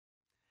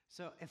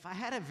So if I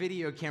had a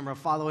video camera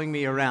following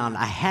me around,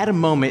 I had a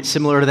moment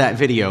similar to that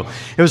video.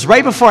 It was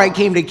right before I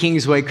came to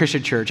Kingsway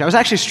Christian Church. I was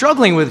actually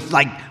struggling with,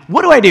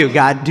 what do I do,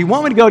 God? Do you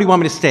want me to go? Do you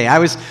want me to stay? I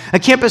was a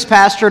campus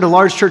pastor at a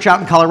large church out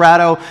in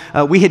Colorado.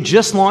 We had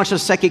just launched a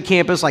second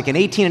campus, like an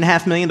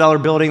 $18.5 million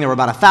building. There were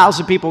about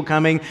 1,000 people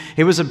coming.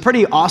 It was a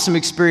pretty awesome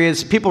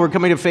experience. People were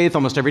coming to faith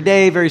almost every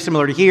day, very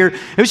similar to here.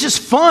 It was just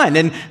fun.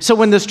 And so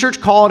when this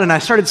church called and I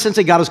started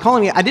sensing God was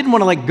calling me, I didn't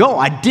want to let go.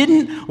 I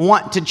didn't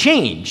want to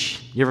change.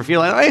 You ever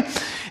feel that way?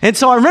 And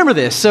so I remember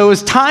this. So it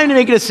was time to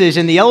make a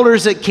decision. The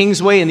elders at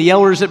Kingsway and the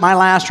elders at my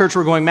last church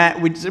were going,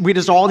 Matt, we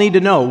just all need to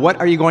know, what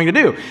are you going to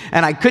do?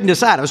 And I couldn't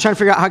decide. I was trying to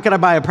figure out how could I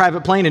buy a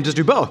private plane and just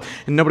do both.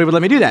 And nobody would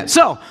let me do that.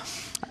 So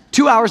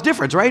 2 hours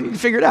difference, right? You can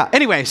figure it out.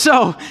 Anyway,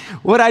 so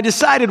what I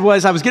decided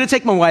was I was going to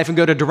take my wife and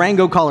go to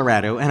Durango,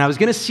 Colorado, and I was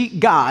going to seek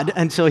God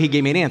until he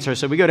gave me an answer.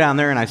 So we go down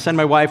there, and I send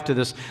my wife to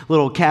this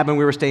little cabin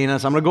we were staying in.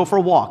 So I'm going to go for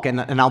a walk, and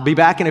I'll be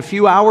back in a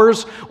few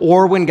hours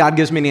or when God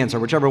gives me an answer,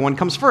 whichever one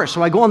comes first.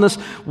 So I go on this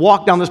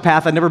walk down this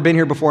path. I'd never been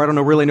here before. I don't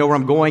really know where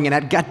I'm going, and I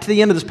got to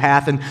the end of this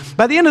path, and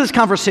by the end of this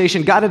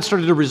conversation, God had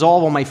started to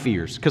resolve all my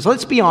fears. Because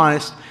let's be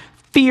honest,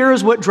 fear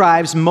is what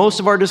drives most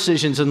of our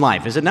decisions in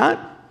life, is it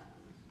not?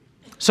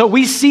 So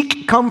we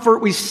seek comfort,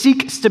 we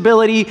seek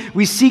stability,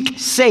 we seek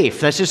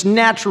safe. That's just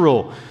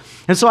natural.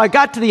 And so I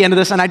got to the end of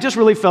this, and I just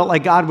really felt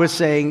like God was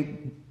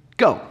saying,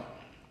 go.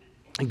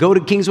 Go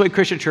to Kingsway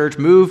Christian Church,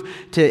 move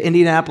to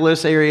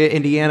Indianapolis area,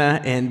 Indiana,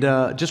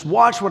 and just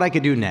watch what I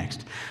could do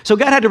next. So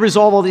God had to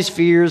resolve all these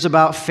fears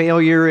about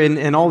failure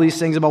and all these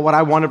things about what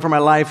I wanted for my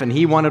life and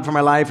he wanted for my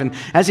life. And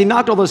as he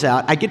knocked all those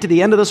out, I get to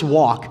the end of this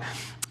walk,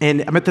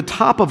 and I'm at the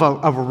top of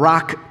a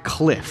rock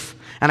cliff.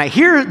 And I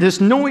hear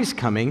this noise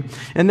coming,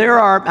 and there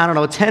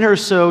are, 10 or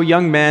so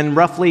young men,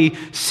 roughly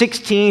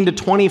 16 to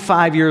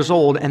 25 years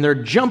old, and they're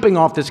jumping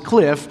off this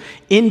cliff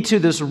into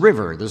this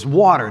river, this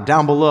water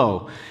down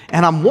below.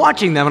 And I'm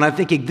watching them, and I'm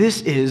thinking, this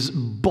is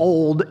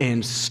bold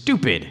and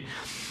stupid.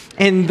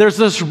 And there's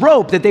this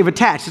rope that they've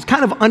attached. It's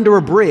kind of under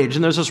a bridge,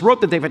 and there's this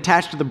rope that they've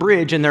attached to the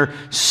bridge, and they're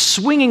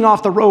swinging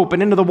off the rope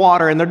and into the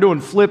water, and they're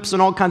doing flips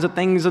and all kinds of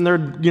things, and they're,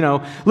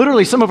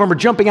 literally some of them are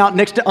jumping out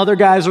next to other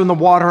guys who are in the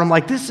water. I'm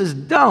like, this is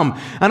dumb.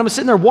 And I'm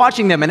sitting there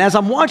watching them, and as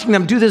I'm watching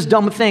them do this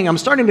dumb thing, I'm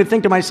starting to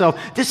think to myself,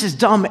 this is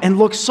dumb and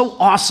looks so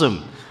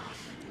awesome.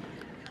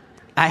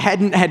 I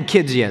hadn't had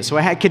kids yet, so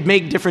I could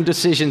make different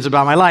decisions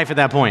about my life at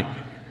that point.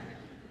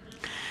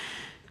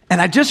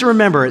 And I just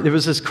remember there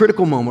was this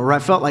critical moment where I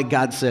felt like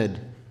God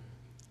said,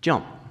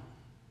 jump.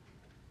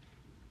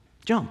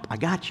 Jump, I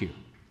got you.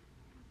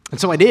 And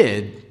so I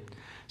did.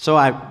 So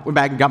I went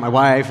back and got my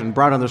wife and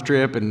brought her on this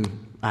trip,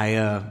 and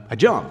I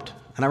jumped.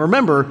 And I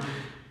remember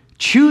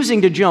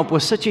choosing to jump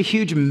was such a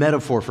huge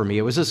metaphor for me.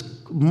 It was this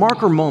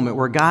marker moment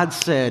where God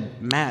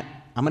said, Matt,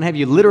 I'm going to have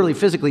you literally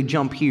physically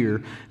jump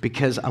here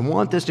because I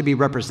want this to be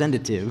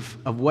representative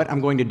of what I'm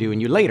going to do in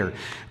you later.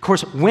 Of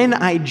course, when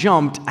I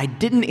jumped, I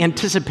didn't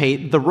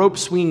anticipate the rope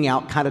swinging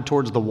out kind of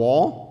towards the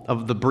wall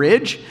of the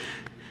bridge.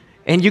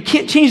 And you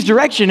can't change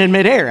direction in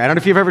midair. I don't know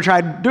if you've ever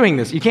tried doing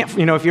this. You can't,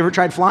 if you ever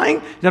tried flying,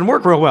 it doesn't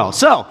work real well.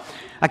 So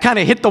I kind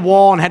of hit the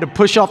wall and had to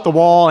push off the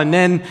wall and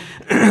then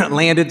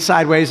landed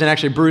sideways and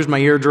actually bruised my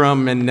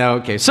eardrum. And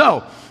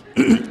so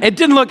it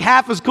didn't look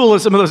half as cool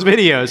as some of those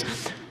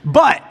videos.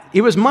 But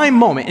it was my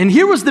moment. And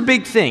here was the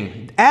big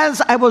thing. As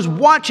I was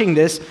watching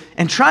this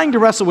and trying to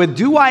wrestle with,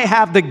 do I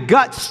have the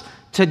guts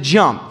to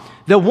jump?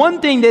 The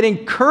one thing that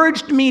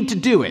encouraged me to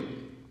do it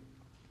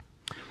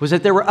was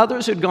that there were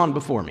others who had gone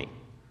before me.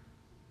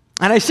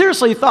 And I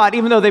seriously thought,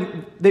 even though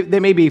they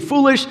may be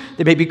foolish,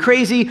 they may be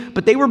crazy,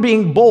 but they were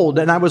being bold.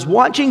 And I was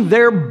watching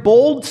their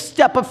bold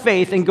step of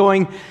faith and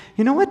going,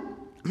 you know what?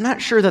 I'm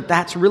not sure that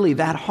that's really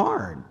that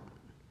hard.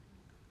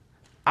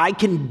 I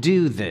can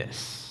do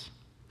this.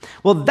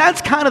 Well,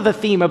 that's kind of the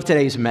theme of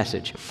today's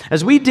message.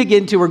 As we dig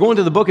into, we're going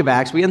to the book of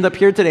Acts. We end up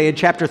here today in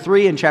chapter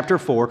 3 and chapter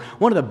 4,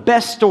 one of the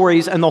best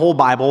stories in the whole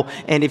Bible.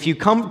 And if you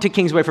come to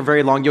Kingsway for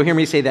very long, you'll hear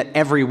me say that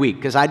every week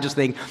because I just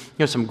think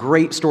there's some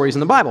great stories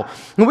in the Bible.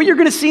 And what you're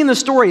going to see in the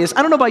story is,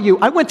 I don't know about you,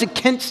 I went to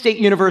Kent State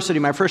University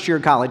my first year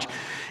of college.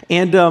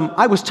 And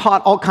I was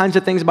taught all kinds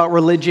of things about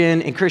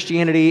religion and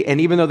Christianity,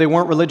 and even though they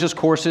weren't religious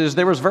courses,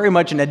 there was very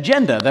much an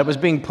agenda that was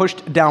being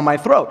pushed down my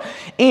throat.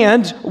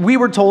 And we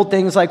were told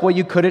things like, well,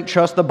 you couldn't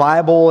trust the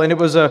Bible, and it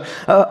was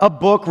a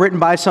book written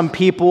by some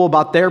people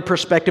about their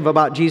perspective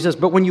about Jesus.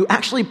 But when you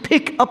actually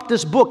pick up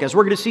this book, as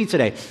we're going to see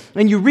today,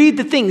 and you read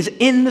the things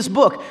in this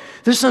book,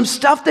 there's some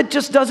stuff that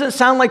just doesn't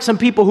sound like some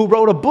people who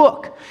wrote a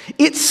book.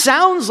 It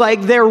sounds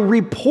like they're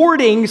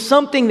reporting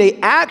something they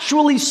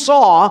actually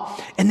saw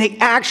and they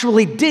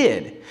actually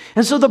did.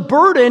 And so the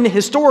burden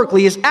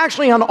historically is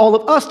actually on all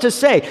of us to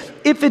say,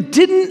 if it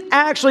didn't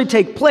actually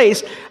take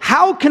place,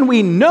 how can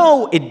we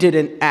know it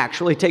didn't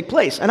actually take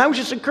place? And I would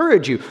just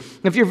encourage you,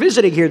 if you're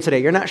visiting here today,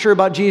 you're not sure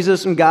about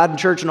Jesus and God and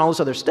church and all this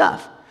other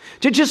stuff,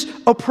 to just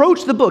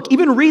approach the book,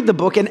 even read the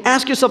book, and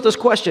ask yourself this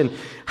question: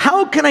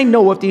 how can I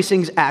know if these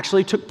things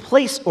actually took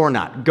place or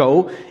not?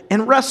 Go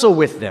and wrestle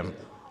with them.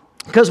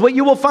 Because what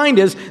you will find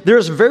is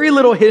there's very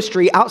little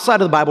history outside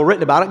of the Bible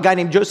written about it. A guy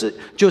named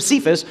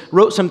Josephus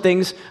wrote some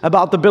things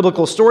about the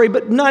biblical story,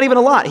 but not even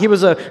a lot. He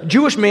was a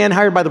Jewish man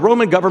hired by the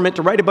Roman government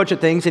to write a bunch of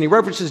things, and he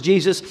references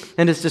Jesus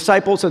and his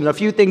disciples and a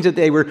few things that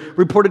they were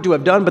reported to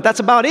have done, but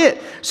that's about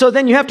it. So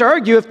then you have to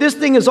argue, if this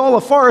thing is all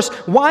a farce,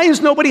 why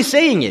is nobody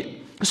saying it?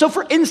 So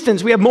for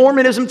instance, we have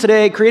Mormonism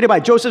today created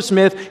by Joseph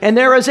Smith, and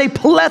there is a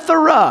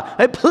plethora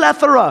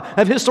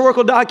of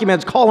historical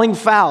documents calling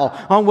foul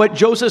on what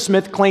Joseph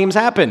Smith claims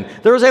happened.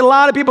 There's a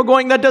lot of people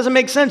going, that doesn't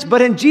make sense.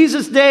 But in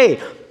Jesus'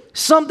 day,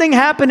 something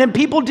happened and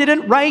people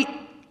didn't write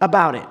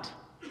about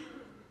it.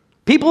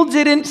 People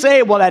didn't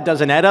say, well, that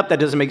doesn't add up, that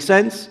doesn't make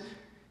sense.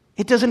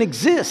 It doesn't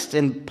exist.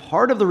 And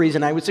part of the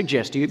reason I would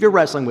suggest to you, if you're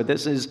wrestling with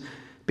this, is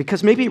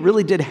because maybe it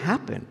really did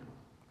happen.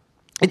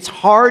 It's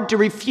hard to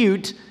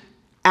refute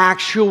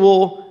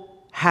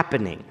actual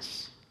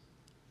happenings.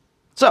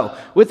 So,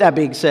 with that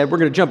being said, we're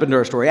going to jump into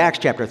our story, Acts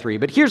chapter 3.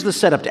 But here's the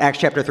setup to Acts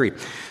chapter 3.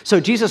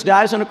 So Jesus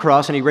dies on a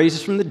cross and he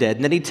raises from the dead.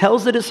 And then he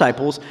tells the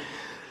disciples,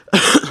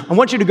 I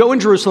want you to go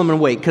in Jerusalem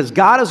and wait, because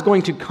God is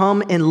going to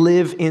come and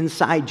live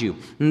inside you.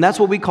 And that's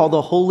what we call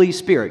the Holy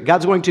Spirit.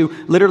 God's going to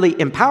literally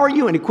empower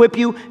you and equip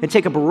you and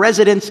take up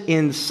residence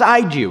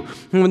inside you.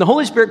 And when the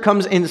Holy Spirit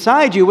comes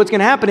inside you, what's going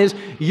to happen is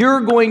you're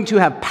going to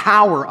have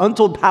power,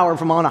 untold power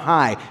from on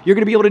high. You're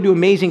going to be able to do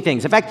amazing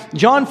things. In fact,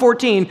 John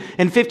 14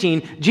 and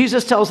 15,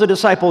 Jesus tells the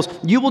disciples,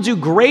 you will do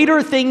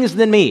greater things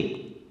than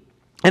me.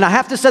 And I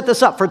have to set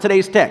this up for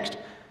today's text.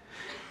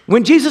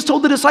 When Jesus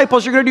told the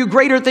disciples, you're going to do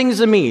greater things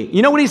than me,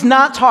 you know what he's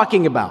not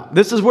talking about?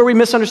 This is where we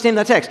misunderstand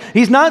that text.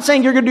 He's not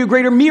saying you're going to do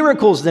greater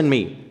miracles than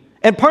me.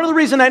 And part of the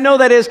reason I know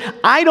that is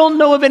I don't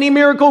know of any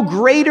miracle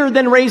greater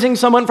than raising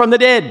someone from the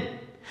dead.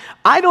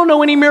 I don't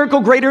know any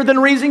miracle greater than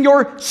raising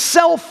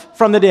yourself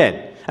from the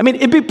dead. I mean,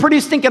 it'd be pretty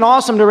stinking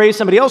awesome to raise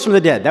somebody else from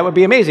the dead. That would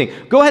be amazing.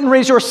 Go ahead and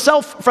raise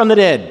yourself from the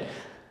dead.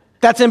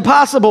 That's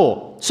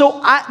impossible.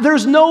 So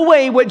there's no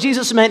way what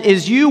Jesus meant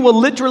is you will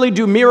literally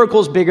do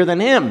miracles bigger than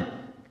him.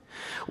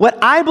 What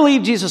I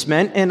believe Jesus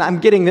meant, and I'm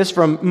getting this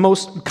from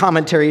most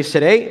commentaries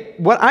today,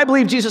 what I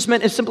believe Jesus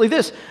meant is simply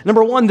this.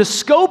 Number one, the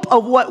scope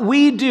of what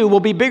we do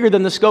will be bigger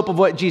than the scope of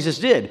what Jesus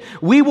did.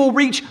 We will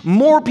reach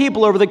more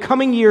people over the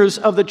coming years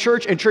of the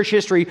church and church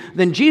history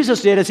than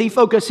Jesus did as he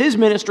focused his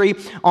ministry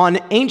on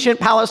ancient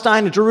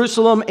Palestine and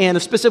Jerusalem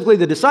and specifically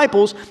the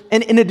disciples.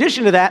 And in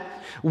addition to that,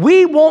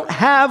 we won't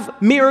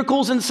have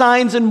miracles and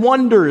signs and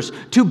wonders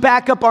to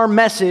back up our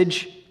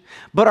message,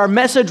 but our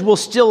message will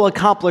still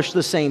accomplish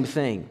the same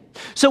thing.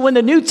 So in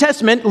the New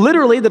Testament,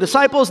 literally the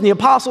disciples and the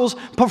apostles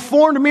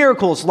performed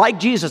miracles like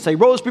Jesus. They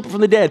rose people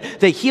from the dead.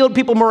 They healed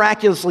people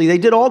miraculously. They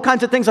did all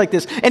kinds of things like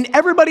this. And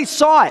everybody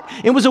saw it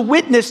and was a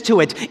witness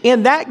to it.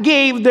 And that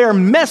gave their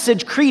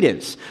message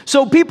credence.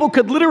 So people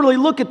could literally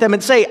look at them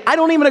and say, I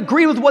don't even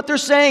agree with what they're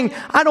saying.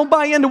 I don't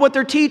buy into what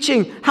they're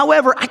teaching.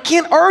 However, I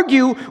can't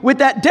argue with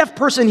that deaf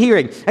person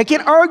hearing. I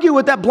can't argue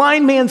with that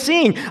blind man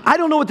seeing. I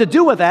don't know what to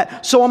do with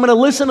that, so I'm going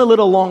to listen a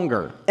little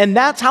longer. And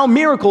that's how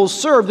miracles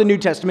served the New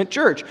Testament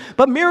church.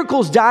 But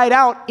miracles died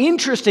out,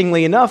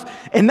 interestingly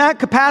enough, and that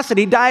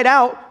capacity died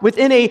out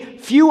within a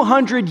few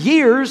hundred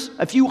years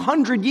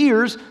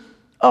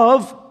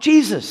of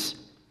Jesus.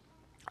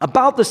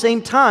 About the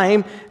same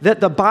time that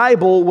the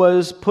Bible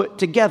was put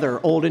together,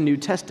 Old and New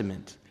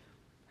Testament.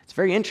 It's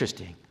very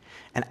interesting.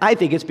 And I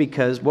think it's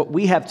because what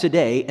we have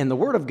today in the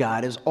Word of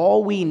God is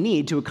all we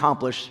need to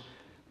accomplish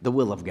the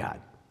will of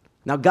God.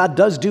 Now, God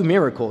does do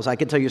miracles. I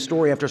can tell you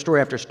story after story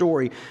after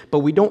story, but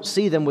we don't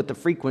see them with the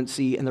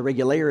frequency and the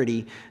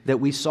regularity that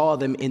we saw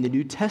them in the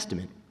New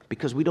Testament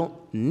because we don't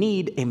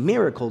need a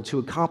miracle to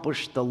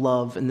accomplish the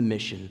love and the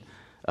mission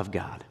of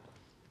God.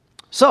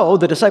 So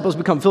the disciples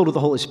become filled with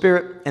the Holy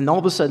Spirit, and all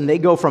of a sudden they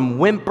go from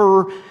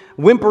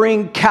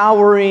whimpering,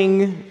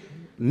 cowering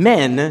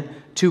men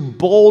to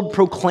bold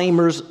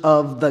proclaimers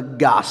of the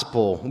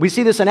gospel. We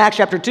see this in Acts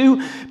chapter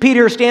 2.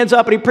 Peter stands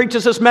up and he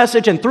preaches this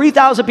message, and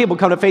 3,000 people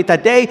come to faith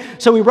that day.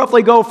 So we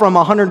roughly go from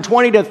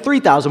 120 to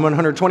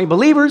 3,120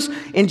 believers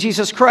in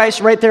Jesus Christ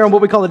right there on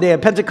what we call the day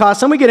of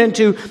Pentecost. Then we get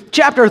into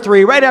chapter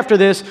 3 right after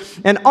this,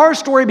 and our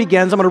story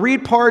begins. I'm going to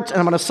read parts and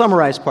I'm going to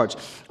summarize parts.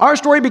 Our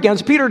story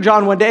begins. Peter and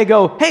John one day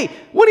go, hey,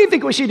 what do you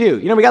think we should do?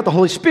 You know, we got the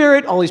Holy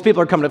Spirit. All these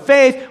people are coming to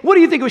faith. What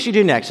do you think we should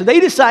do next? So they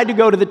decide to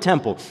go to the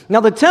temple. Now,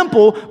 the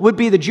temple would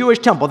be the Jewish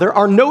temple. There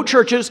are no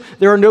churches.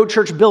 There are no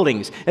church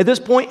buildings. At this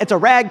point, it's a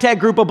ragtag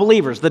group of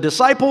believers. The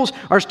disciples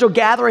are still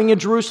gathering in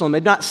Jerusalem.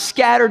 They've not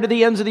scattered to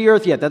the ends of the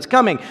earth yet. That's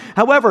coming.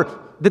 However,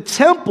 the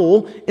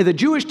temple, in the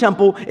Jewish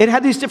temple, it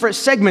had these different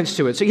segments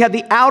to it. So you had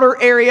the outer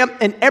area,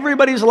 and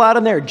everybody's allowed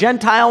in there.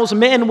 Gentiles,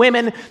 men,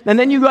 women. And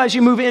then you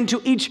move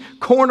into each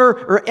corner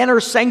or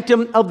inner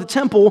sanctum of the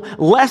temple,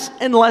 less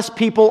and less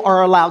people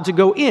are allowed to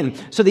go in.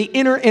 So the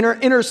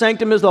inner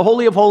sanctum is the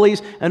Holy of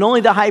Holies, and only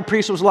the high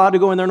priest was allowed to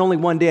go in there, and only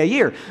one day a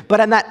year.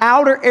 But in that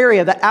outer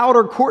area, that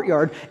outer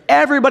courtyard,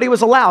 everybody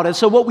was allowed. And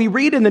so what we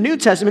read in the New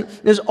Testament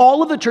is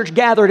all of the church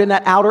gathered in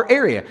that outer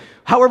area.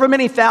 However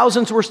many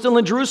thousands were still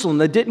in Jerusalem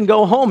that didn't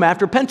go home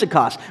after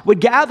Pentecost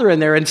would gather in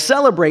there and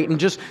celebrate and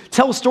just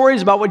tell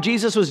stories about what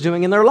Jesus was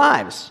doing in their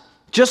lives.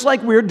 just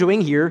like we're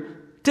doing here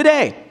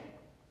today.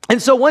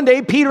 And so one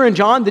day, Peter and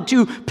John, the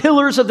two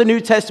pillars of the New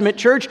Testament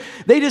church,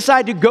 they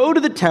decide to go to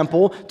the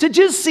temple to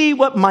just see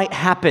what might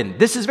happen.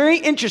 This is very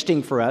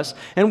interesting for us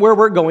and where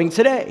we're going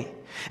today.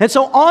 And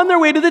so on their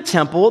way to the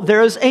temple,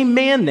 there's a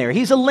man there.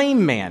 He's a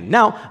lame man.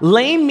 Now,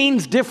 lame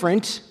means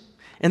different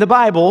in the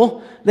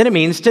Bible than it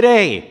means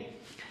today.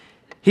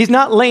 He's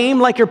not lame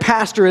like your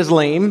pastor is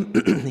lame.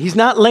 He's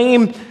not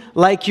lame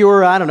like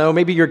your, I don't know,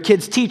 maybe your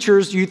kids'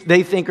 teachers,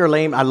 they think are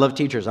lame. I love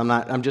teachers.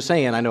 I'm just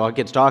saying, I know how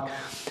kids talk.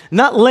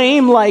 Not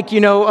lame like,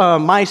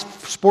 my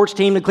sports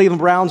team, the Cleveland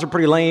Browns, are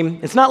pretty lame.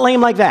 It's not lame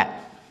like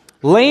that.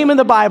 Lame in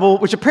the Bible,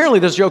 which apparently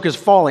this joke is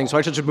falling, so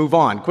I should move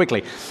on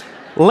quickly.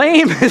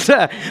 Lame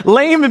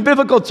in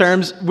biblical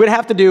terms would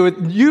have to do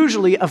with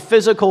usually a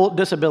physical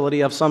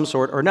disability of some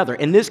sort or another.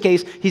 In this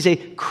case, he's a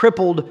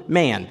crippled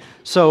man.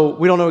 So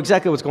we don't know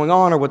exactly what's going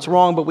on or what's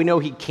wrong, but we know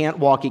he can't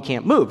walk, he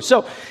can't move.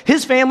 So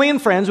his family and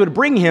friends would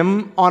bring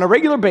him on a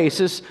regular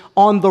basis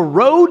on the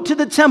road to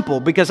the temple,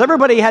 because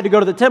everybody had to go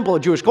to the temple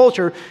in Jewish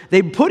culture.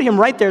 They put him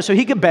right there so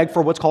he could beg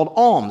for what's called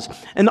alms.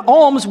 And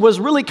alms was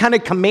really kind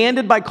of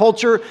commanded by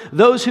culture.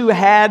 Those who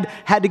had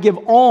to give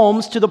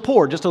alms to the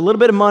poor, just a little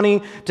bit of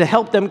money to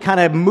help them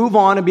kind of move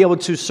on and be able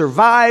to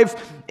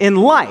survive in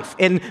life.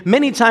 And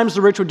many times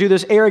the rich would do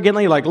this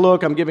arrogantly, like,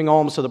 look, I'm giving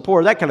alms to the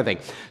poor, that kind of thing.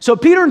 So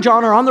Peter and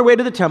John are on their way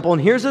to the temple,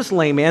 and here's this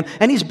lame man,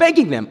 and he's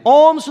begging them,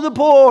 alms for the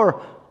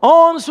poor,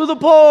 alms for the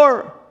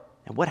poor.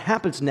 And what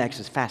happens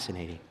next is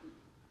fascinating.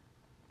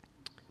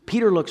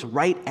 Peter looks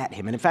right at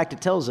him, and in fact,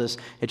 it tells us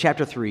in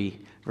chapter 3,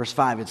 verse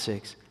 5 and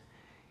 6,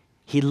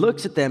 he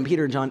looks at them,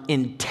 Peter and John,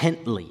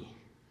 intently.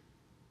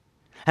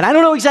 And I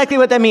don't know exactly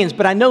what that means,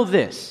 but I know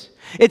this.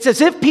 It's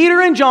as if Peter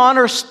and John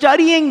are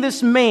studying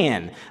this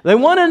man. They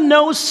want to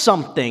know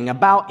something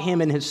about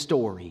him and his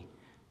story.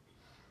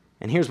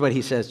 And here's what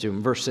he says to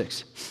him, verse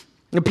 6.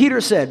 And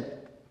Peter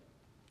said,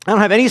 I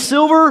don't have any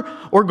silver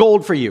or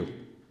gold for you,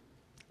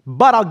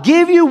 but I'll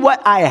give you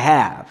what I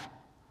have.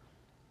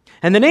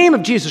 In the name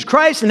of Jesus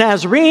Christ, the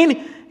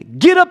Nazarene,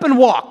 get up and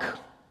walk.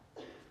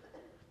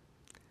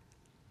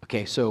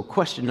 Okay, so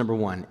question number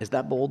 1, is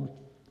that bold?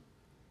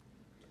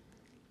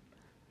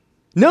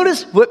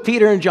 Notice what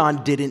Peter and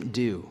John didn't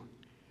do.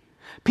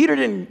 Peter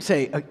didn't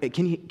say,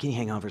 can you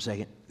hang on for a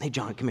second? Hey,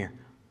 John, come here.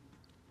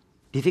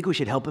 Do you think we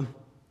should help him?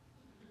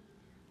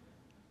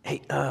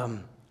 Hey,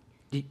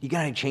 you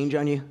got any change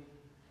on you?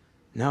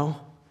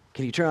 No?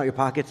 Can you turn out your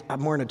pockets?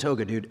 I'm wearing a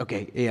toga, dude.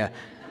 Okay, yeah.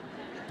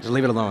 Just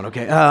leave it alone,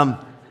 okay?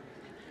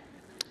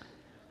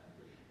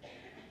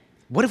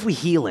 What if we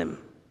heal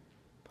him?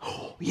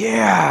 Oh,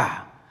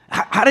 yeah.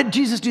 How did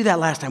Jesus do that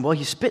last time? Well,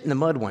 he spit in the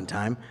mud one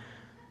time.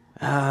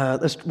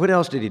 What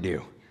else did he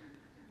do?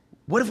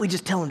 What if we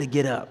just tell him to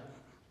get up?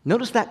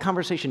 Notice that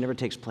conversation never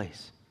takes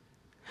place.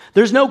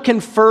 There's no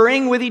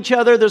conferring with each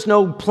other. There's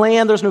no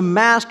plan. There's no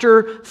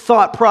master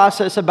thought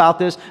process about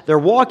this. They're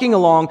walking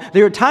along.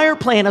 Their entire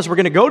plan is we're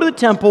going to go to the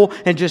temple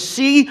and just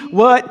see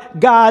what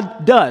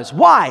God does.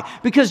 Why?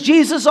 Because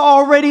Jesus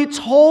already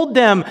told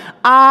them,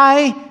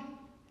 I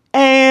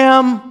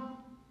am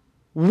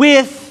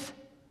with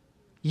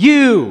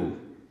you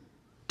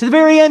to the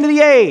very end of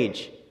the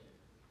age.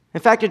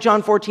 In fact, in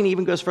John 14, he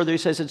even goes further. He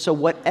says, and so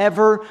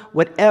whatever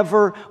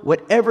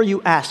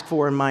you ask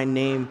for in my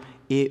name,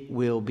 it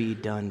will be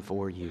done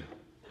for you.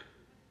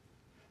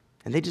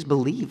 And they just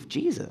believe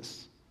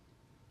Jesus.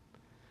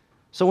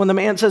 So when the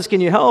man says,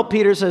 can you help?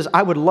 Peter says,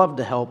 I would love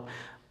to help.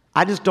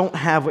 I just don't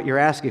have what you're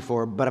asking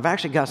for, but I've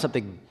actually got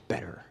something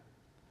better.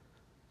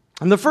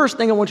 And the first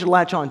thing I want you to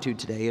latch on to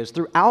today is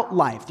throughout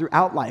life,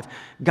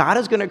 God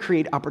is going to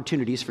create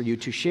opportunities for you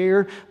to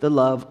share the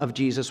love of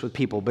Jesus with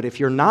people. But if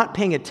you're not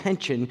paying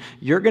attention,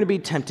 you're going to be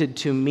tempted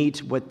to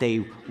meet what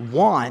they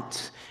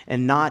want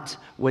and not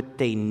what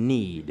they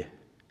need.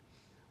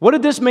 What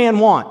did this man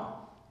want?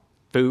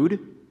 Food.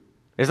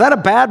 Is that a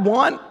bad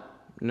want?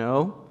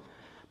 No.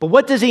 But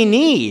what does he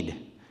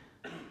need?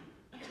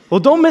 Well,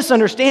 don't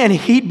misunderstand.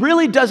 He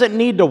really doesn't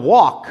need to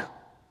walk.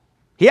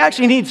 He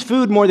actually needs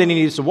food more than he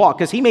needs to walk,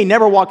 because he may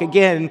never walk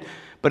again,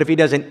 but if he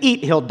doesn't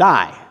eat, he'll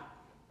die.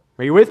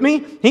 Are you with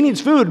me? He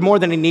needs food more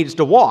than he needs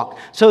to walk.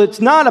 So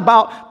it's not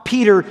about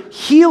Peter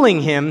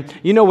healing him.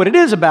 You know what it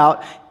is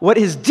about? What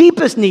his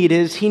deepest need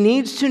is, he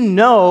needs to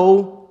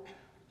know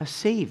a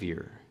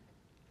Savior.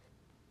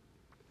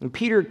 And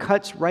Peter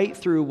cuts right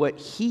through what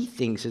he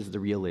thinks is the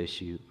real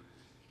issue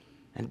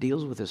and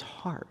deals with his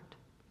heart.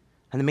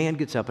 And the man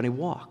gets up and he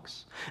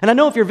walks. And I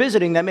know if you're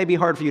visiting, that may be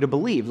hard for you to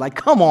believe. Like,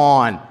 come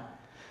on.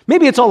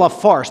 Maybe it's all a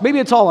farce. Maybe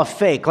it's all a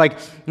fake. Like,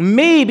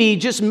 maybe,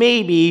 just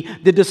maybe,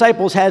 the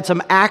disciples had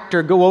some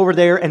actor go over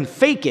there and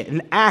fake it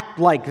and act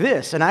like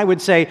this. And I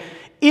would say,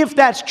 if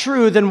that's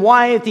true, then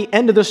why at the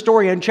end of the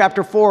story in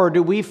chapter 4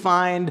 do we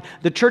find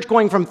the church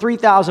going from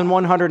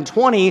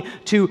 3,120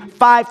 to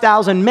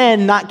 5,000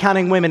 men, not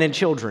counting women and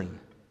children?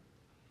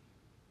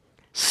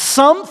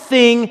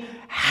 Something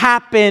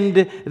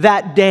happened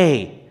that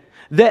day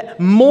that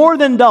more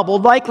than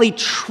doubled, likely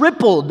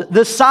tripled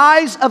the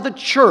size of the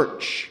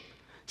church.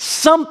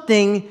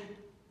 Something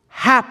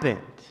happened.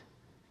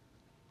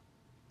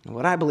 And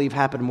what I believe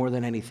happened more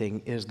than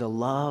anything is the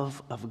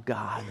love of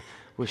God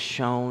was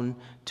shown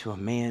to a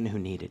man who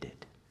needed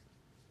it.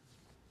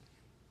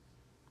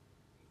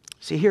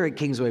 See, here at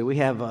Kingsway, we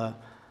have a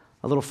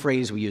little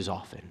phrase we use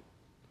often.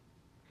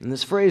 And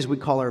this phrase we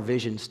call our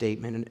vision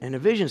statement. And a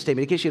vision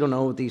statement, in case you don't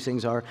know what these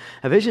things are,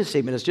 a vision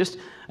statement is just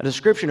a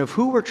description of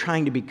who we're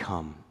trying to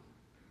become.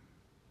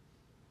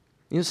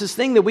 It's this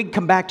thing that we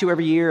come back to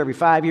every year, every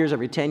 5 years,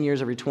 every 10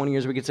 years, every 20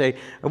 years. We could say,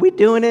 are we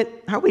doing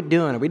it? How are we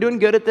doing? Are we doing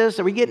good at this?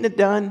 Are we getting it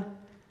done?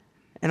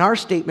 And our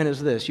statement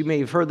is this. You may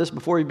have heard this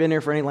before. You've been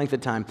here for any length of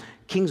time.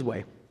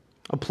 Kingsway,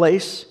 a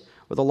place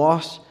where the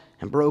lost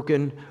and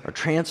broken are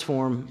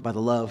transformed by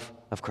the love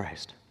of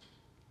Christ.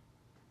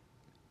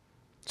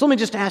 So let me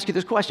just ask you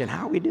this question.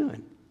 How are we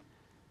doing?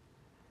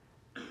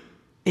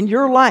 In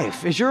your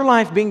life, is your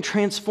life being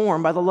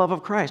transformed by the love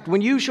of Christ?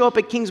 When you show up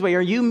at Kingsway,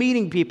 are you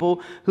meeting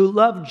people who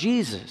love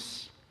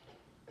Jesus?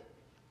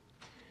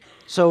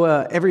 So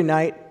every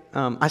night,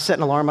 I set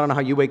an alarm. I don't know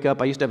how you wake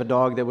up. I used to have a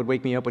dog that would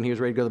wake me up when he was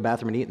ready to go to the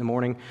bathroom and eat in the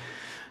morning.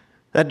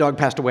 That dog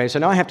passed away, so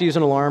now I have to use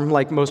an alarm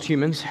like most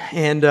humans.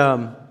 And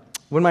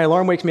when my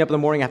alarm wakes me up in the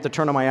morning, I have to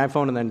turn on my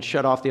iPhone and then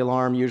shut off the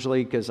alarm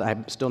usually because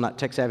I'm still not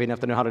tech savvy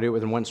enough to know how to do it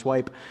within one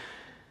swipe.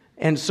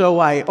 And so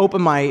I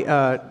opened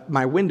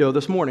my window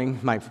this morning,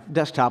 my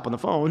desktop on the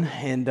phone,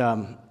 and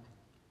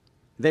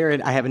there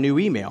I have a new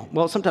email.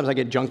 Well, sometimes I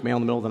get junk mail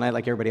in the middle of the night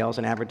like everybody else,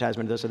 an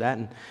advertisement, this or that,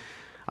 and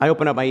I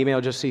open up my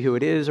email just to see who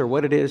it is or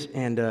what it is,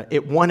 and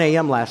at 1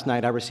 a.m. last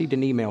night, I received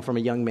an email from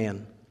a young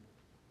man,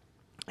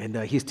 and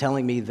he's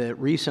telling me that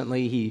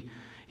recently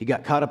he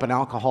got caught up in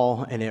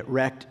alcohol, and it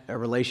wrecked a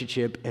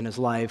relationship in his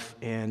life,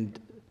 and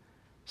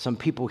some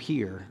people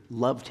here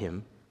loved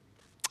him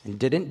and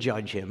didn't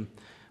judge him,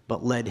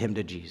 but led him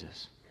to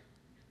Jesus.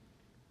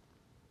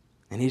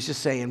 And he's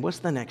just saying, what's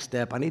the next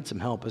step? I need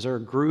some help. Is there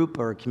a group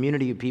or a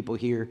community of people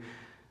here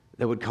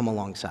that would come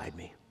alongside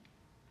me?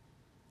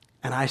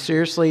 And I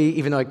seriously,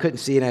 even though I couldn't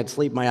see and I had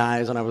sleep in my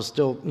eyes and I was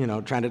still,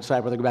 trying to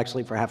decide whether to go back to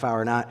sleep for a half hour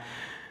or not,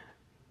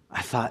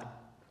 I thought,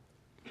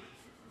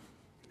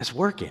 it's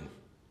working.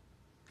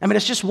 I mean,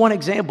 it's just one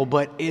example,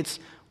 but it's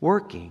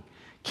working.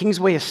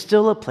 Kingsway is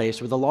still a place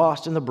where the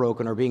lost and the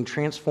broken are being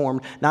transformed,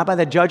 not by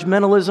the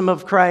judgmentalism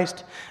of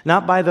Christ,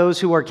 not by those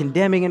who are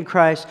condemning in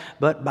Christ,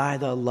 but by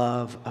the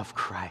love of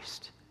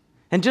Christ.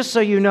 And just so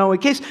you know, in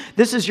case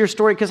this is your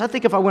story, because I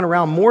think if I went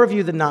around, more of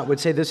you than not would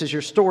say this is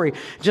your story.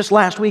 Just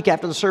last week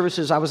after the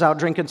services, I was out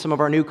drinking some of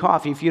our new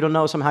coffee. If you don't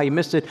know, somehow you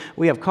missed it.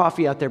 We have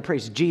coffee out there.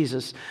 Praise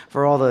Jesus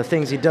for all the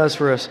things he does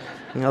for us.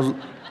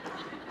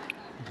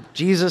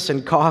 Jesus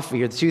and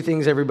coffee are the two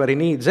things everybody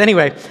needs.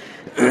 Anyway,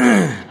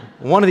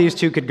 one of these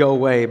two could go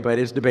away, but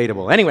it's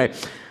debatable. Anyway,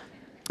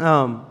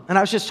 and I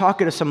was just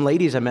talking to some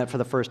ladies I met for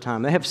the first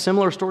time. They have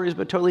similar stories,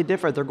 but totally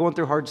different. They're going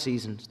through hard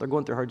seasons.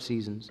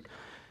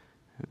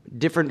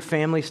 Different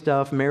family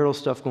stuff, marital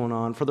stuff going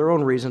on for their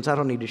own reasons. I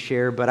don't need to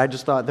share, but I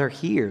just thought they're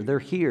here.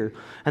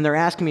 And they're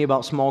asking me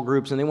about small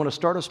groups, and they want to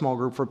start a small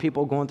group for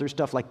people going through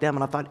stuff like them.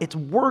 And I thought, it's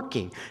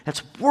working.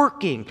 It's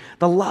working.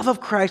 The love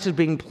of Christ is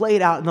being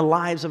played out in the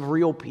lives of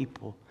real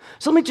people.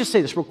 So let me just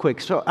say this real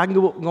quick. So I can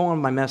go on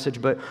with my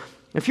message, but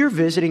if you're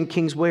visiting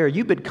Kingsway or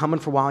you've been coming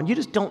for a while and you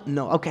just don't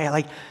know, okay,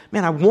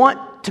 I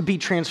want to be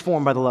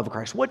transformed by the love of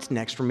Christ. What's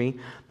next for me?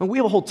 And we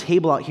have a whole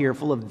table out here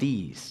full of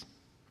these.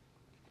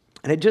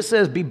 And it just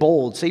says, be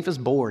bold, safe is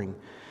boring.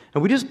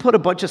 And we just put a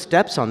bunch of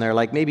steps on there,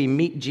 like maybe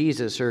meet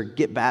Jesus or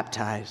get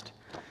baptized.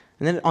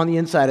 And then on the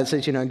inside it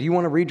says, do you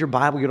want to read your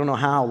Bible? You don't know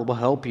how, we'll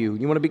help you.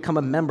 You want to become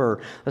a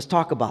member? Let's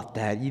talk about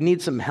that. You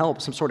need some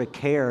help, some sort of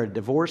care,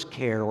 divorce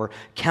care or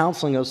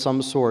counseling of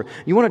some sort.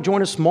 You want to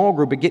join a small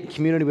group and get in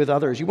community with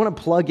others. You want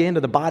to plug into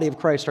the body of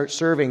Christ, start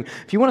serving.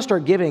 If you want to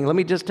start giving, let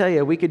me just tell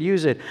you, we could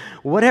use it.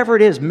 Whatever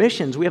it is,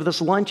 missions. We have this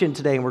luncheon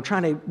today and we're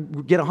trying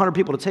to get 100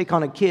 people to take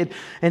on a kid.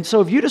 And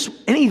so if you just,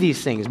 any of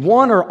these things,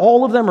 one or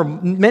all of them or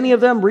many of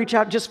them, reach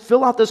out, just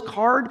fill out this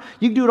card.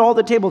 You can do it all at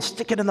the table,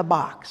 stick it in the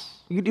box.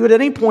 You can do it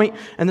at any point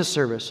in the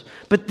service.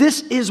 But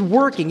this is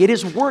working. It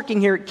is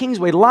working here at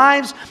Kingsway.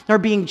 Lives are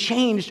being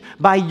changed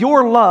by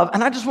your love.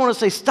 And I just want to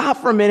say, stop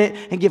for a minute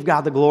and give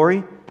God the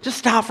glory. Just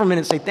stop for a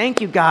minute and say, thank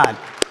you, God,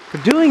 for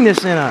doing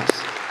this in us.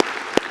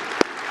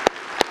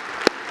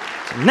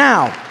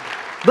 Now,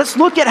 let's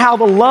look at how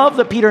the love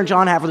that Peter and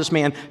John have for this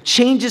man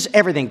changes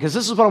everything, because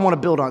this is what I want to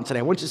build on today.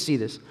 I want you to see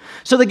this.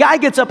 So the guy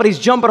gets up and he's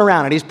jumping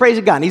around and he's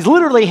praising God. And he's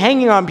literally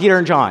hanging on Peter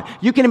and John.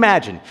 You can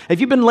imagine. If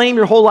you've been lame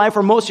your whole life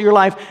or most of your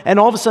life and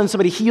all of a sudden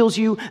somebody heals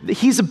you,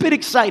 he's a bit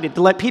excited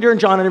to let Peter and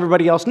John and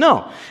everybody else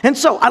know. And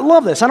so I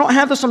love this. I don't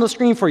have this on the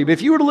screen for you, but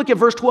if you were to look at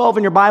verse 12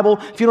 in your Bible,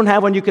 if you don't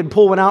have one, you could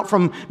pull one out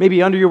from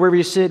maybe under you wherever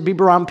you sit. Be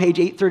around page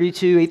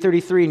 832,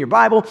 833 in your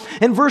Bible.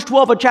 In verse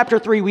 12 of chapter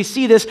 3, we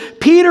see this.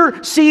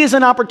 Peter sees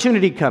an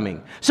opportunity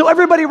coming. So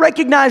everybody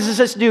recognizes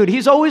this dude.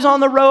 He's always on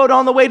the road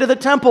on the way to the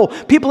temple.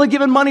 People have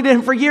given money to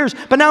him for years,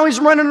 but now he's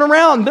running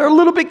around. They're a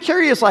little bit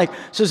curious, like,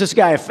 so is this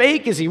guy a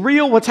fake? Is he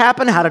real? What's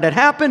happened? How did it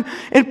happen?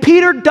 And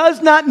Peter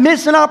does not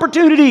miss an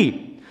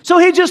opportunity. So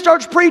he just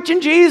starts preaching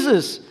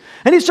Jesus.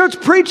 And he starts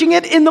preaching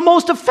it in the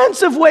most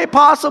offensive way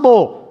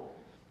possible.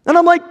 And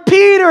I'm like,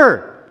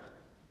 Peter,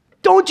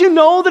 Don't you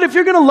know that if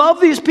you're going to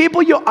love these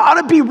people, you ought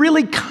to be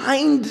really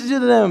kind to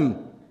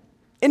them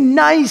and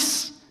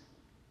nice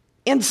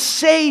and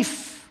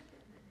safe?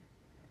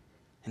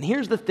 And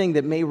here's the thing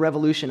that may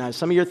revolutionize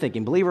some of your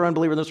thinking. Believer or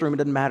unbeliever in this room, it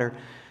doesn't matter.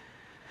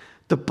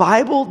 The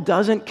Bible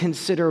doesn't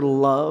consider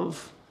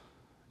love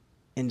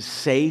and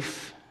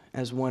safe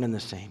as one and the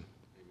same.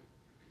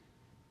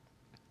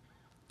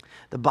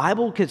 The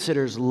Bible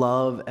considers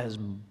love as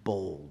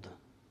bold.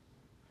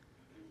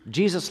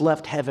 Jesus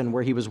left heaven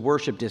where he was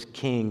worshiped as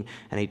king,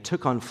 and he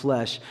took on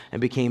flesh and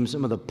became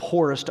some of the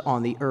poorest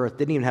on the earth,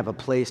 didn't even have a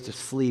place to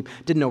sleep,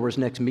 didn't know where his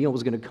next meal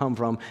was going to come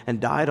from, and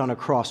died on a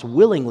cross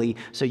willingly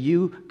so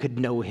you could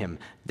know him.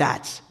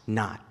 That's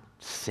not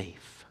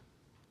safe.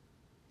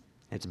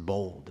 It's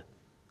bold.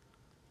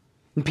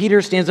 And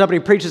Peter stands up and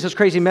he preaches this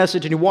crazy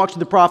message, and he walks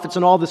through the prophets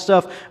and all this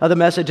stuff of the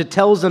message. It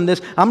tells them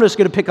this. I'm just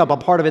going to pick up a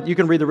part of it. You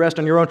can read the rest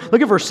on your own.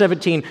 Look at verse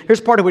 17.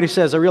 Here's part of what he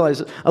says. I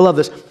love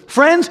this.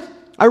 Friends,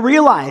 I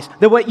realize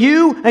that what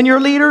you and your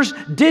leaders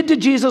did to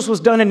Jesus was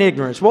done in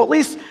ignorance. Well, at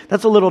least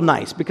that's a little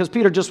nice, because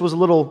Peter just was a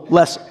little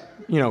less,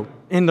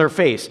 in their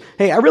face.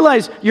 Hey, I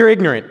realize you're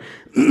ignorant.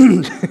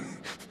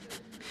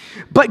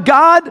 But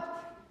God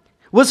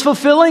was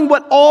fulfilling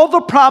what all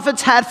the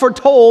prophets had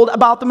foretold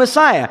about the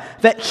Messiah,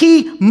 that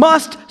he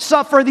must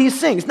suffer these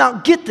things. Now,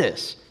 get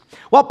this.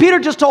 While Peter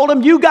just told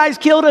him, you guys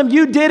killed him,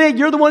 you did it,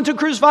 you're the ones who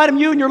crucified him,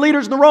 you and your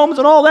leaders and the Romans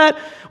and all that,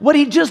 what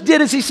he just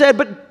did is he said,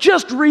 but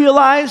just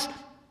realize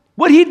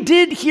what he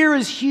did here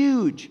is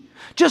huge.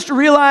 Just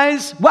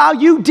realize, while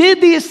you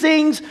did these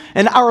things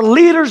and our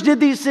leaders did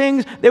these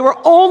things, they were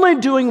only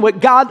doing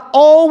what God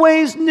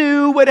always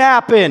knew would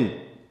happen.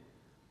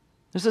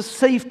 There's a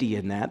safety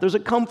in that. There's a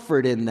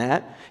comfort in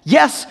that.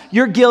 Yes,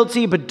 you're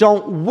guilty, but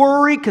don't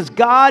worry, because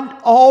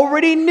God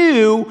already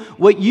knew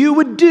what you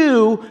would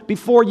do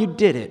before you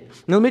did it.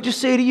 Now, let me just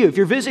say to you, if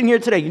you're visiting here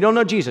today, you don't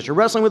know Jesus, you're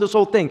wrestling with this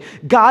whole thing,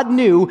 God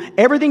knew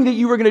everything that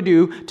you were going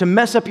to do to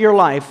mess up your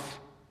life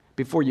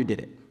before you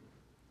did it.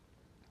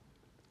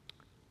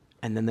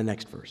 And then the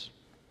next verse.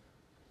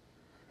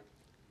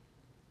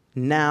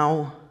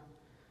 Now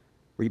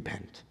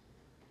repent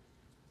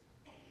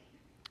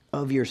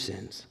of your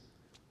sins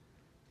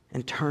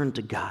and turn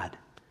to God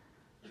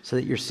so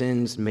that your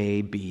sins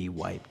may be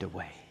wiped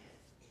away.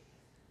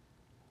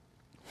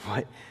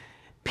 What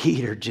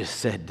Peter just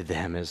said to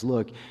them is,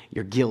 look,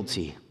 you're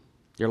guilty.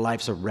 Your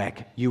life's a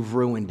wreck. You've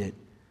ruined it.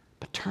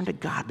 But turn to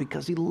God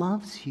because he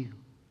loves you.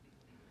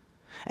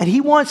 And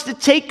he wants to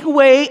take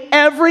away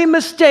every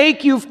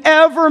mistake you've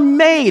ever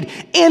made.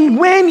 And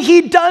when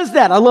he does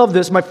that, I love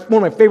this, one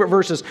of my favorite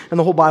verses in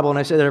the whole Bible, and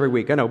I say that every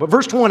week, I know. But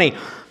verse 20,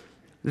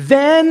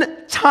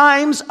 then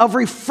times of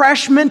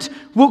refreshment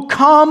will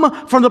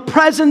come from the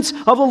presence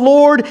of the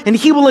Lord, and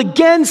he will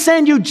again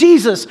send you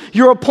Jesus,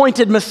 your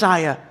appointed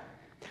Messiah.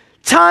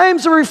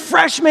 Times of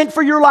refreshment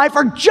for your life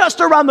are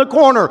just around the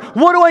corner.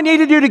 What do I need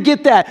to do to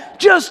get that?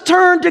 Just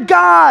turn to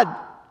God.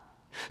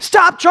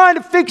 Stop trying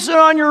to fix it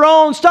on your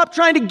own. Stop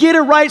trying to get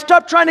it right.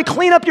 Stop trying to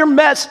clean up your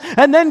mess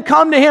and then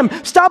come to him.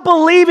 Stop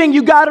believing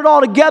you got it all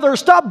together.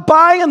 Stop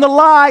buying the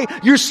lie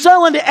you're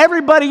selling to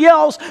everybody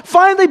else.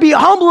 Finally be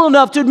humble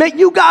enough to admit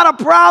you got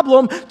a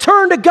problem.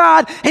 Turn to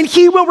God and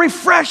he will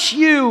refresh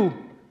you.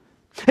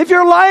 If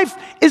your life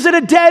is at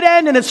a dead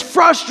end and it's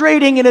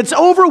frustrating and it's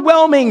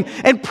overwhelming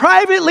and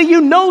privately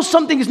you know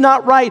something's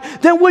not right,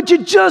 then would you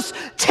just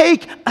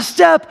take a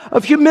step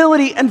of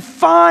humility and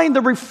find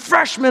the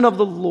refreshment of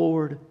the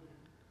Lord?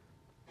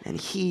 And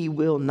he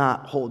will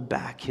not hold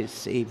back his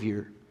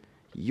Savior,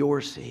 your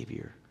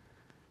Savior,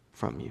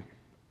 from you.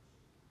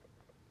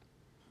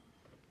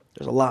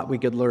 There's a lot we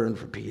could learn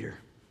from Peter.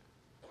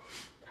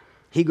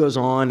 He goes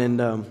on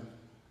and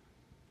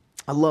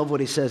I love what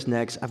he says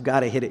next. I've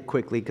got to hit it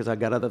quickly because I've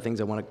got other things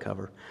I want to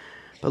cover.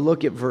 But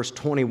look at verse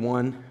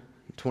 21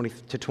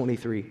 to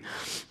 23.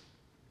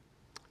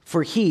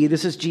 For he,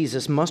 this is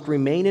Jesus, must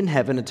remain in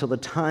heaven until the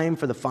time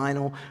for the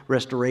final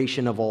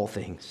restoration of all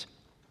things,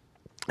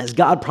 as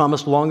God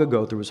promised long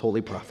ago through his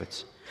holy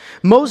prophets.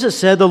 Moses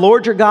said, the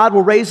Lord your God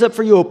will raise up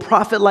for you a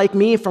prophet like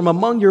me from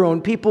among your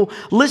own people.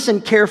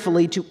 Listen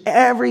carefully to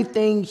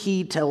everything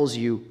he tells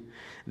you.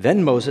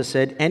 Then Moses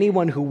said,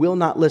 anyone who will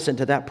not listen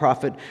to that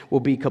prophet will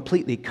be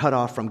completely cut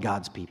off from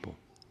God's people.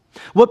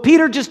 What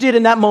Peter just did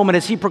in that moment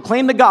is he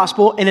proclaimed the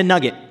gospel in a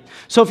nugget.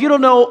 So if you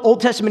don't know Old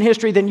Testament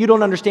history, then you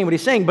don't understand what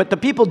he's saying. But the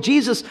people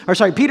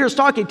Peter is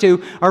talking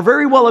to are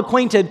very well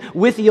acquainted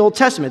with the Old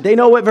Testament. They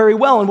know it very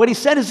well. And what he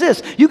said is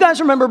this. You guys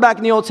remember back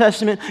in the Old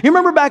Testament? You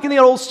remember back in the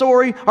old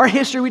story, our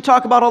history we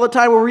talk about all the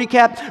time, we'll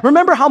recap.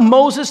 Remember how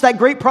Moses, that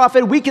great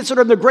prophet, we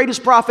consider him the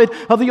greatest prophet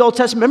of the Old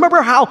Testament.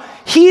 Remember how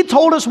he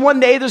told us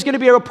one day there's going to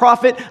be a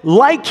prophet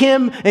like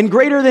him and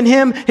greater than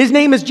him. His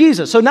name is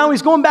Jesus. So now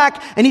he's going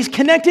back and he's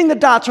connecting the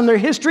dots from their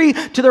history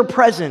to their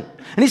present.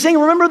 And he's saying,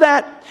 remember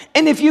that?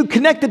 And if you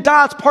connect the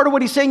dots, part of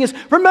what he's saying is,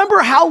 remember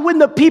how when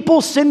the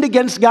people sinned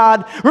against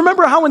God,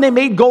 remember how when they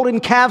made golden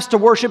calves to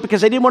worship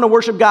because they didn't want to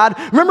worship God,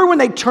 remember when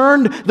they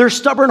turned their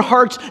stubborn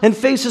hearts and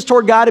faces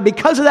toward God, and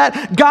because of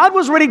that, God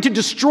was ready to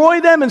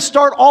destroy them and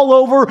start all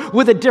over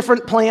with a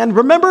different plan.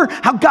 Remember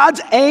how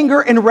God's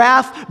anger and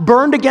wrath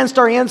burned against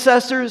our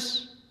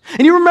ancestors?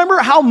 And you remember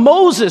how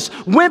Moses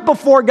went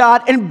before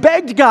God and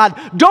begged God,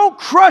 don't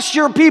crush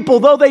your people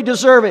though they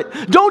deserve it.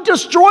 Don't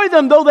destroy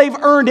them though they've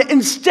earned it.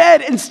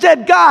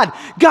 Instead,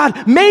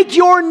 God, make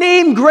your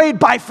name great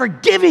by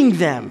forgiving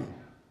them.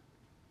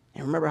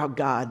 And remember how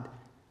God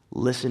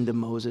listened to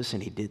Moses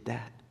and he did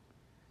that?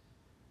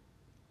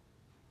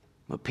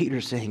 What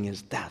Peter's saying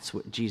is that's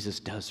what Jesus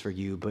does for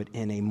you, but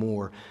in a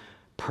more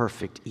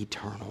perfect,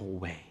 eternal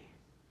way.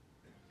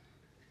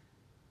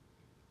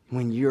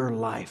 When your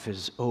life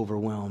is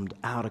overwhelmed,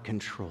 out of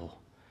control,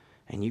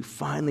 and you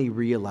finally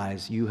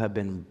realize you have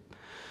been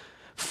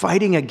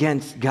fighting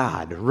against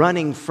God,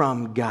 running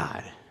from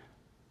God,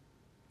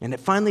 and it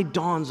finally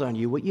dawns on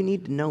you, what you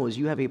need to know is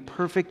you have a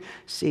perfect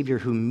Savior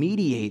who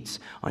mediates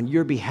on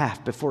your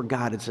behalf before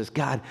God and says,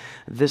 God,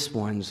 this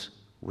one's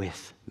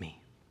with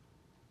me.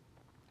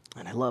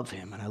 And I love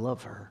him and I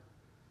love her.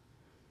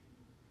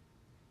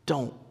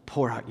 Don't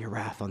pour out your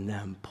wrath on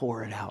them,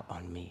 pour it out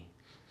on me.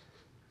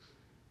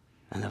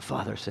 And the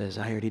Father says,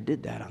 I already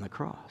did that on the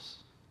cross.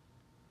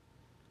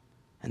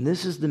 And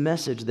this is the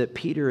message that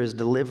Peter is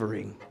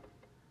delivering.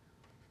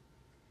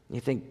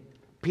 You think,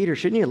 Peter,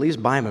 shouldn't you at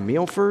least buy him a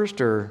meal first?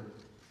 Or,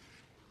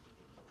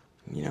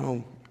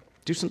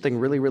 do something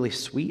really, really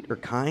sweet or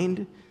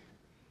kind?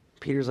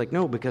 Peter's like,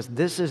 no, because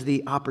this is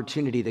the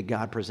opportunity that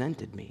God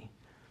presented me.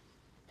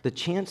 The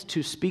chance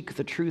to speak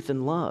the truth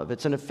in love.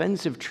 It's an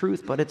offensive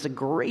truth, but it's a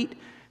great,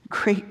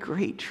 great,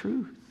 great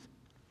truth.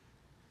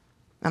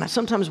 And I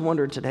sometimes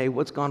wonder today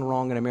what's gone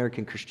wrong in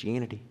American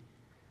Christianity.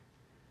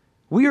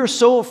 We are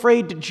so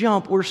afraid to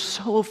jump. We're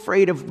so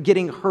afraid of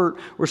getting hurt.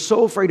 We're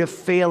so afraid of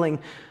failing.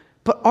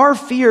 But our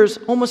fears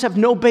almost have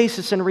no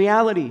basis in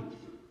reality.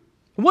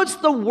 What's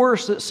the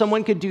worst that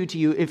someone could do to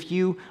you if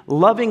you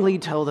lovingly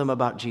tell them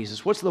about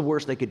Jesus? What's the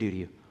worst they could do to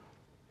you?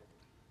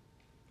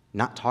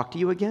 Not talk to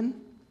you again?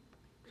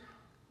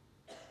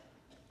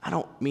 I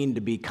don't mean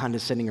to be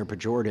condescending or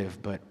pejorative,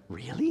 but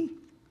really?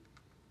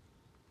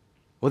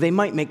 Well, they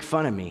might make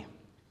fun of me.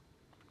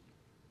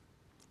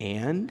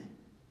 And?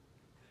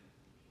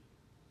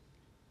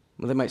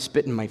 Well, they might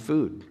spit in my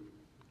food.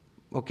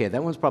 Okay,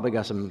 that one's probably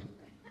got some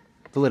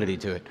validity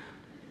to it.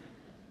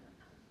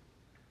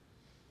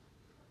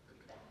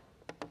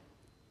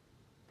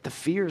 The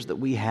fears that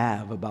we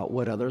have about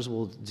what others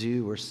will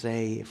do or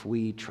say if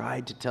we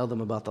tried to tell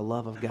them about the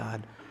love of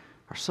God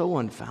are so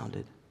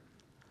unfounded.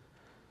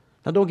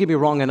 Now, don't get me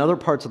wrong, in other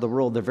parts of the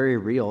world, they're very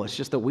real. It's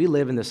just that we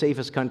live in the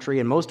safest country,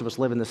 and most of us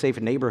live in the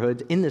safest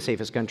neighborhoods in the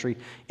safest country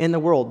in the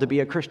world to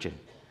be a Christian.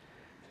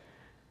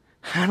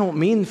 I don't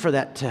mean for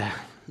that to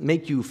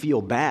make you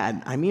feel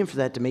bad. I mean for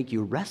that to make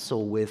you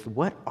wrestle with,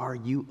 what are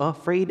you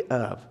afraid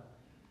of?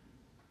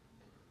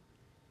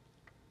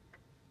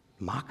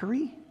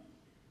 Mockery?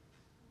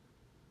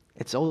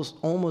 It's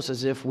almost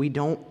as if we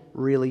don't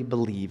really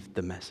believe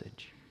the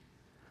message.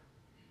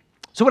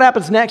 So what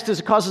happens next is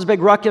it causes a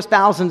big ruckus.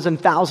 Thousands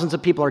and thousands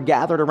of people are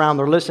gathered around.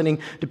 They're listening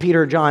to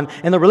Peter and John,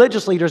 and the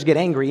religious leaders get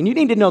angry. And you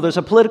need to know there's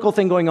a political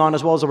thing going on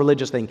as well as a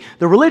religious thing.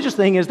 The religious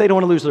thing is they don't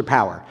want to lose their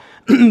power.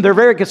 They're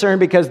very concerned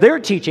because they're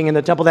teaching in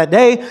the temple that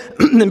day,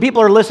 and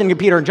people are listening to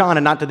Peter and John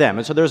and not to them.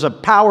 And so there's a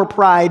power,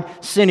 pride,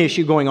 sin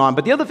issue going on.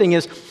 But the other thing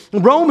is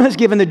Rome has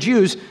given the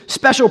Jews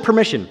special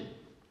permission.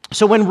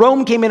 So when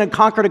Rome came in and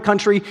conquered a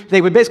country, they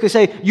would basically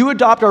say, you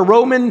adopt our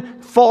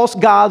Roman false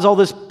gods, all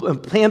this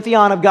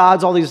pantheon of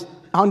gods, all these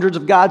hundreds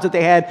of gods that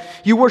they had.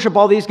 You worship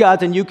all these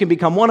gods and you can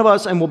become one of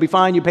us and we'll be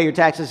fine. You pay your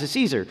taxes to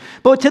Caesar.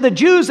 But to the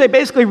Jews, they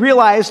basically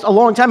realized a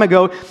long time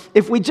ago,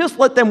 if we just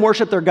let them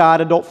worship their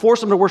God and don't force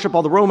them to worship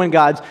all the Roman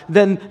gods,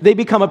 then they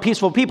become a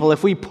peaceful people.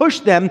 If we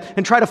push them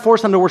and try to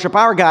force them to worship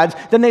our gods,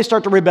 then they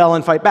start to rebel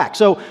and fight back.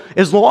 So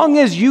as long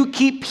as you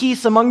keep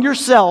peace among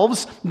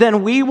yourselves,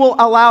 then we will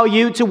allow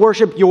you to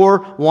worship your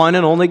one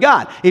and only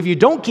God. If you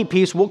don't keep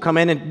peace, we'll come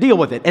in and deal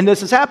with it. And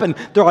this has happened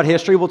throughout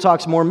history. We'll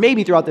talk some more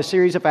maybe throughout the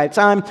series if I had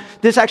time.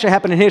 This actually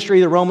happened in history.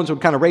 The Romans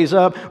would kind of raise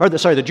up,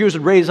 the Jews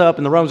would raise up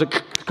and the Romans would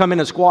come in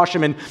and squash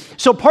them. And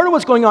so part of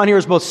what's going on here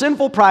is both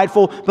sinful,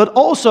 prideful, but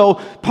also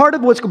part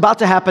of what's about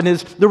to happen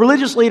is the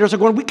religious leaders are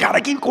going, we got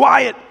to keep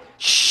quiet.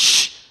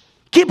 Shh.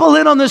 Keep a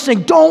lid on this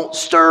thing. Don't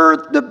stir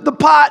the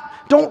pot.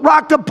 Don't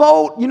rock the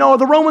boat.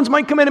 The Romans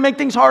might come in and make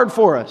things hard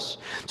for us.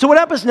 So what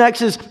happens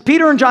next is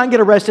Peter and John get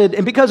arrested,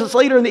 and because it's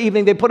later in the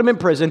evening, they put them in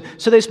prison.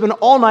 So they spend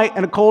all night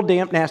in a cold,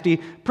 damp, nasty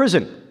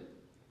prison.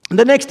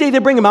 The next day, they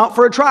bring him out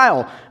for a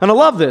trial. And I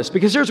love this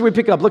because here's where we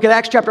pick up. Look at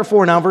Acts chapter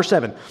 4 now, verse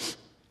 7.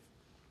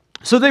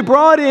 So they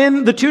brought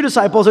in the two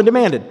disciples and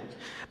demanded,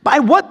 by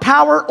what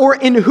power or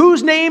in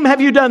whose name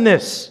have you done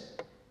this?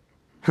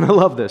 And I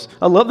love this.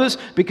 I love this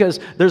because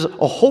there's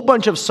a whole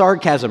bunch of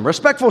sarcasm,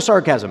 respectful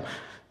sarcasm,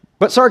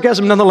 but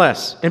sarcasm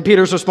nonetheless in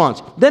Peter's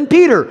response. Then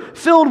Peter,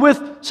 filled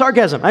with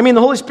sarcasm, the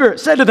Holy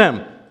Spirit, said to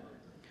them,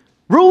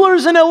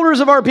 rulers and elders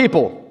of our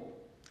people,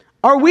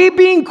 are we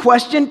being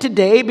questioned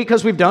today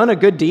because we've done a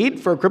good deed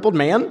for a crippled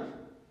man?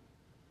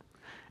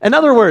 In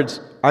other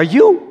words, are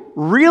you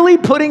really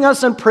putting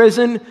us in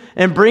prison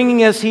and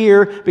bringing us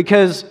here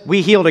because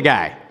we healed a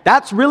guy?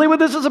 That's really what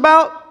this is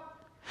about?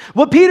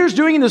 What Peter's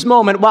doing in this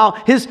moment, while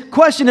his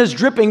question is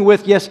dripping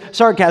with, yes,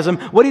 sarcasm,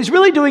 what he's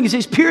really doing is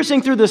he's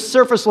piercing through the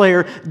surface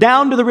layer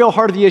down to the real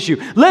heart of the issue.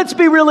 Let's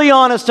be really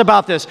honest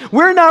about this.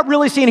 We're not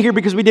really standing here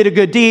because we did a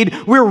good deed.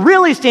 We're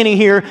really standing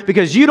here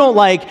because you don't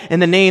like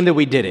in the name that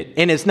we did it.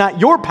 And it's not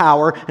your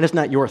power and it's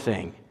not your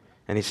thing.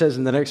 And he says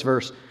in the next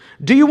verse,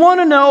 do you want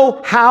to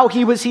know how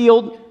he was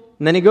healed?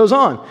 And then he goes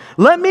on,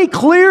 let me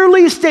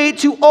clearly state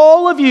to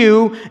all of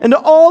you and to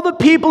all the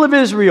people of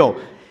Israel,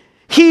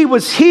 he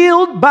was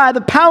healed by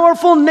the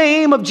powerful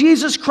name of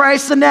Jesus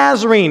Christ the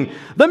Nazarene,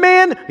 the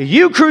man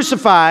you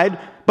crucified,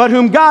 but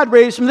whom God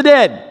raised from the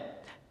dead.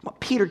 Well,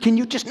 Peter, can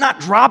you just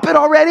not drop it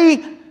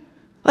already?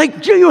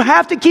 Like, do you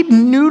have to keep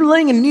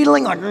noodling and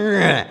needling? Like,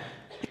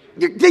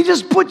 they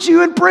just put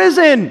you in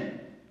prison.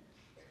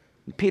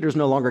 Peter's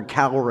no longer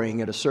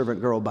cowering at a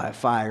servant girl by a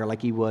fire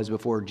like he was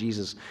before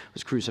Jesus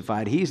was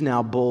crucified. He's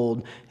now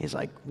bold. He's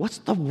like, what's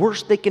the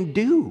worst they can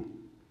do?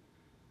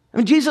 I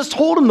mean, Jesus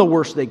told them the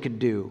worst they could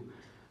do.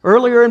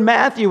 Earlier in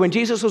Matthew, when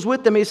Jesus was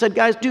with them, he said,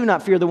 guys, do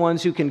not fear the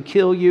ones who can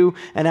kill you,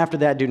 and after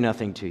that, do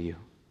nothing to you.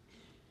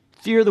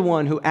 Fear the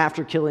one who,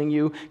 after killing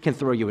you, can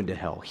throw you into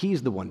hell.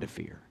 He's the one to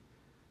fear.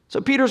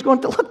 So Peter's going,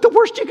 look, the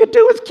worst you could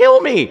do is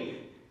kill me.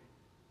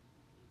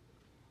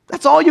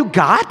 That's all you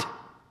got?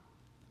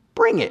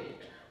 Bring it.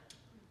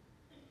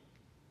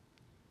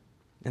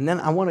 And then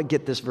I want to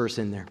get this verse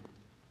in there.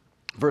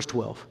 Verse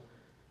 12.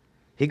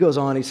 He goes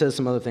on, he says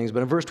some other things,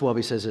 but in verse 12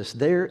 he says this,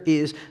 there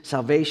is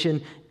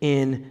salvation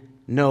in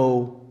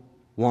no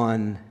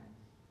one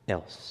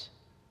else.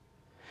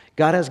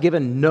 God has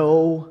given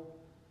no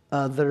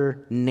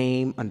other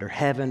name under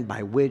heaven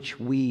by which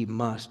we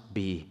must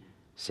be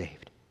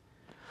saved.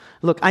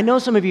 Look, I know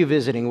some of you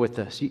visiting with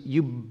us,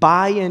 you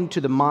buy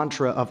into the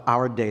mantra of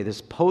our day,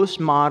 this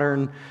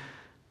postmodern,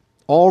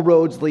 all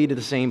roads lead to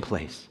the same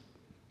place.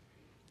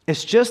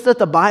 It's just that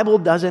the Bible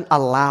doesn't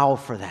allow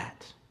for that.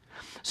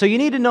 So you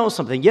need to know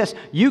something. Yes,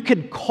 you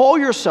could call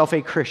yourself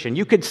a Christian.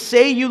 You could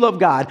say you love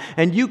God,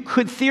 and you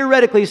could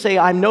theoretically say,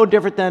 I'm no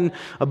different than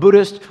a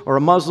Buddhist or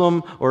a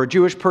Muslim or a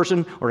Jewish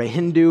person or a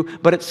Hindu.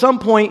 But at some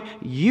point,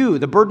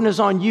 the burden is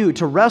on you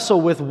to wrestle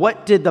with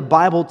what did the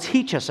Bible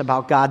teach us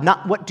about God,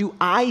 not what do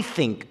I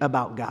think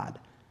about God.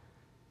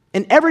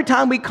 And every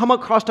time we come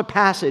across a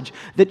passage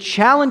that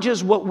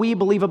challenges what we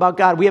believe about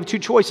God, we have two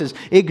choices.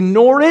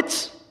 Ignore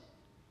it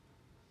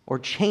or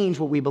change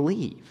what we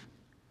believe.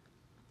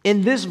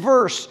 In this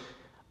verse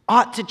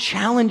ought to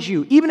challenge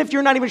you. Even if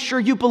you're not even sure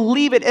you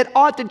believe it, it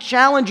ought to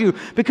challenge you.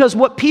 Because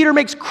what Peter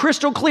makes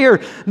crystal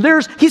clear,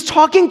 he's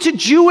talking to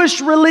Jewish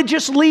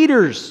religious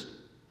leaders.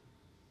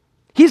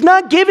 He's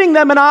not giving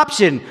them an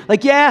option.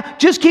 Like, yeah,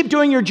 just keep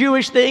doing your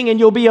Jewish thing and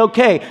you'll be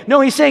okay.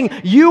 No, he's saying,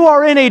 you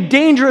are in a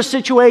dangerous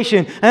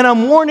situation. And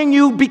I'm warning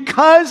you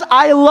because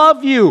I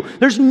love you.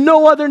 There's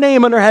no other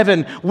name under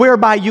heaven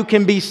whereby you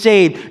can be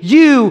saved.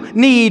 You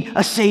need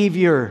a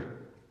Savior.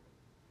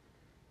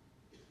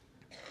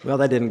 Well,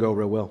 that didn't go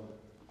real well.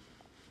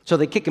 So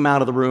they kick him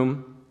out of the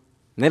room,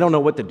 and they don't know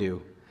what to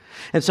do.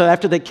 And so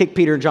after they kick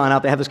Peter and John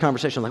out, they have this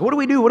conversation like, what do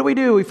we do? What do we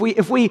do?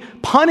 If we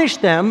punish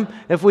them,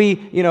 if we,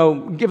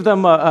 give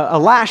them a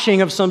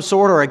lashing of some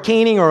sort, or a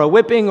caning, or a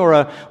whipping, or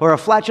a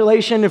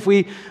flatulation, if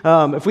we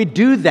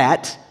do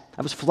that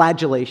was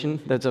flagellation.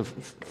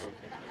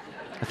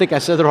 I think I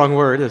said the wrong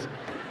word.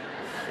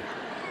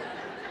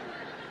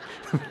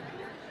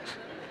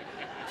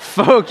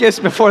 Focus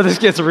before this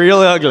gets real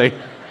ugly.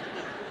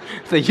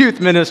 The youth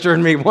minister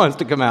in me wants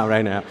to come out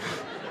right now.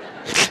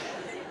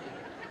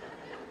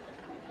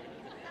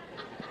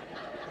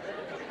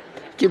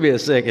 Give me a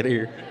second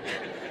here.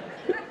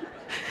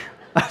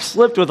 I've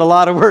slipped with a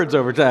lot of words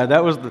over time.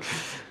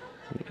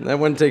 That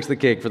one takes the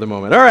cake for the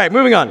moment. All right,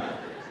 moving on.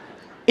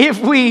 If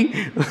we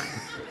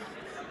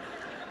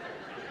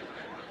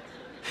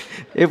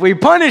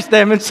punish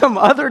them in some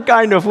other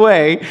kind of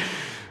way,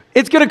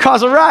 it's going to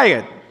cause a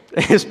riot,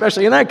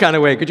 especially in that kind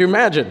of way. Could you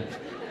imagine?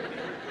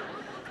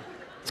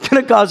 It's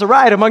going to cause a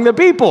riot among the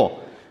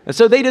people. And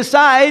so they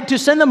decide to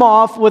send them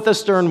off with a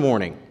stern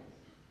warning.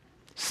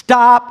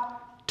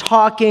 Stop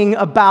talking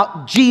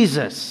about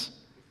Jesus,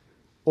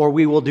 or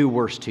we will do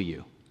worse to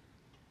you.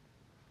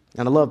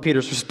 And I love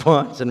Peter's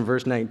response in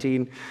verse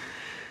 19.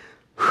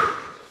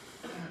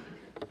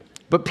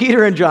 But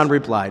Peter and John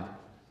replied,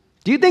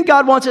 do you think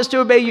God wants us to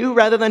obey you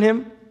rather than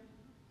him?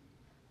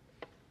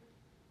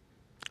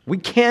 We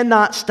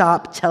cannot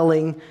stop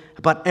telling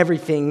about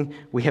everything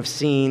we have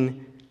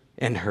seen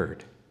and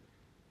heard.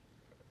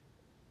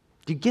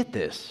 Do you get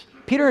this?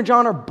 Peter and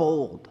John are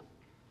bold.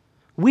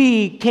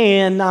 We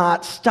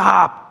cannot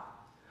stop.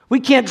 We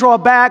can't draw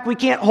back. We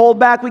can't hold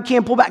back. We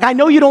can't pull back. I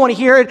know you don't want to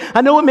hear it.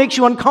 I know it makes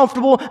you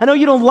uncomfortable. I know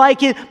you don't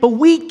like it, but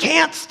we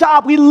can't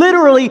stop. We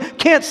literally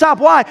can't stop.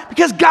 Why?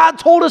 Because God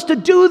told us to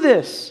do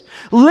this.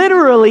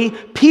 Literally,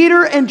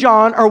 Peter and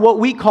John are what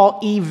we call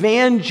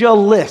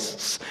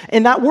evangelists.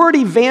 And that word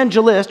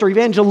evangelist or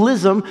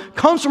evangelism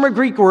comes from a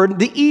Greek word,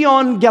 the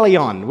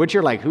euangelion, which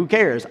you're like, who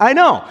cares? I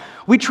know.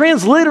 We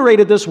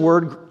transliterated this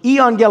word,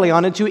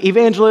 euangelion, into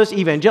evangelist,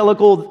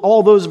 evangelical,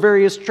 all those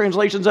various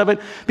translations of it,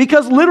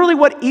 because literally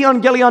what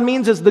euangelion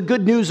means is the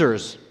good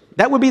newsers.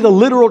 That would be the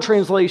literal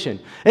translation.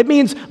 It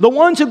means the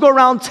ones who go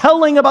around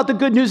telling about the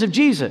good news of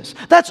Jesus.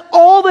 That's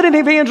all that an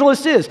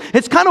evangelist is.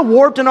 It's kind of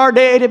warped in our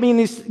day to mean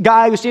this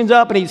guy who stands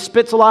up and he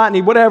spits a lot and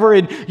he whatever,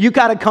 and you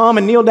got to come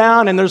and kneel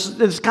down, and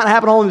this kind of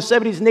happened all in the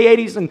 70s and the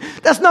 80s, and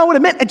that's not what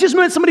it meant. It just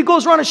meant somebody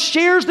goes around and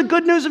shares the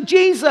good news of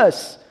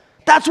Jesus.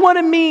 That's what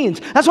it means.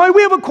 That's why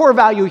we have a core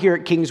value here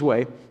at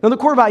Kingsway. Now, the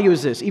core value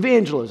is this: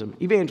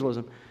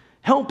 evangelism.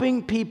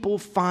 Helping people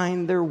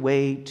find their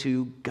way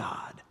to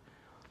God.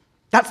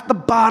 That's the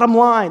bottom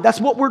line. That's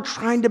what we're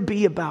trying to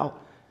be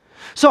about.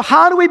 So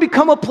how do we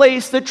become a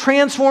place that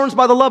transforms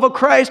by the love of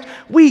Christ?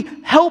 We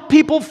help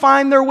people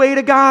find their way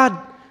to God.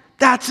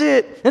 That's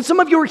it. And some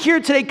of you are here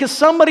today because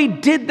somebody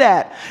did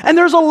that. And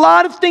there's a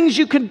lot of things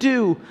you can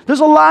do.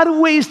 There's a lot of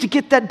ways to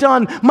get that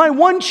done. My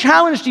one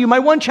challenge to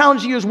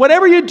you is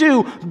whatever you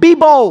do, be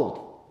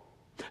bold.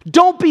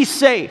 Don't be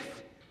safe.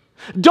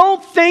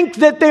 Don't think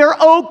that they're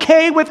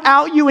okay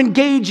without you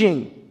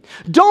engaging.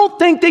 Don't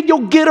think that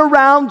you'll get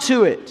around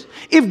to it.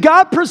 If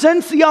God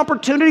presents the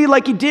opportunity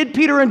like he did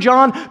Peter and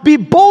John, be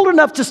bold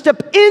enough to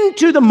step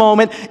into the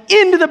moment,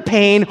 into the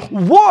pain,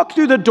 walk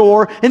through the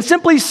door, and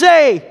simply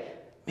say,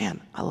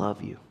 man, I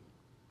love you.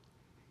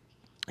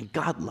 And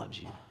God loves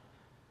you.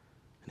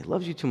 And he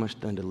loves you too much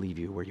then to leave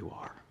you where you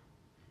are.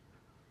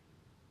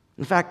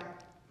 In fact,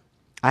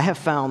 I have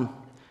found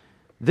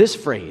this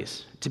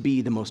phrase to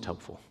be the most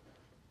helpful.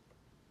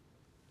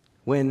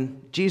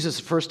 When Jesus'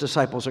 first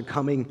disciples are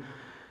coming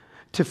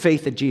to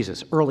faith in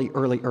Jesus, early,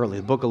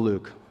 the book of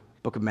Luke,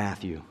 book of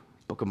Matthew,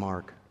 book of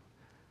Mark.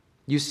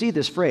 You see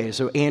this phrase.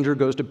 So Andrew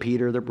goes to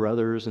Peter, their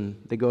brothers, and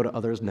they go to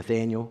others,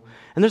 Nathaniel.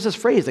 And there's this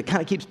phrase that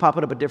kind of keeps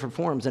popping up in different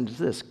forms, and it's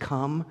this: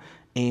 come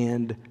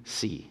and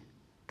see.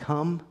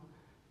 Come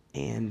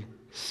and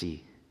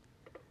see.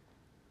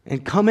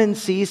 And come and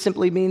see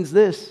simply means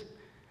this: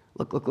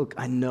 look,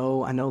 I know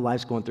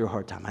life's going through a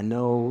hard time. I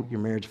know your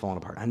marriage is falling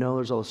apart. I know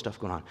there's all this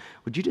stuff going on.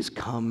 Would you just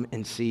come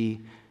and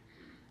see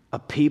a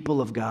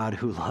people of God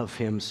who love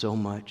him so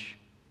much?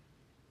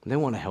 They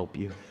want to help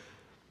you.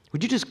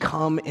 Would you just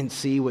come and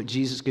see what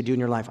Jesus could do in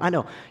your life? I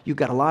know you've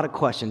got a lot of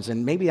questions,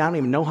 and maybe I don't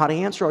even know how to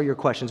answer all your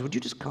questions. Would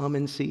you just come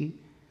and see?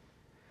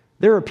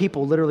 There are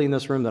people literally in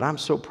this room that I'm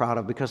so proud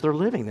of because they're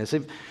living this.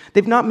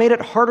 They've not made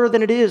it harder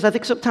than it is. I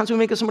think sometimes we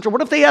make it so much harder.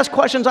 What if they ask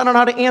questions I don't know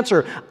how to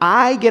answer?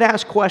 I get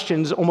asked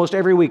questions almost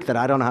every week that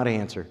I don't know how to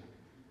answer.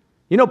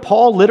 You know,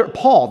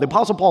 the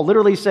Apostle Paul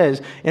literally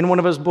says in one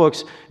of his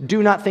books,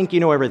 do not think you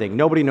know everything.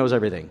 Nobody knows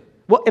everything.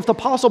 Well, if the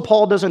Apostle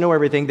Paul doesn't know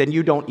everything, then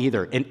you don't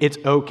either, and it's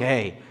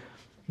okay.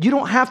 You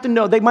don't have to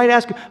know. They might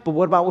ask, but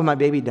what about when my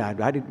baby died?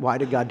 Why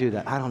did God do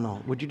that? I don't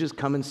know. Would you just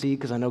come and see?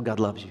 Because I know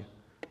God loves you.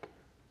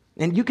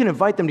 And you can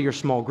invite them to your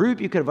small group.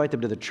 You can invite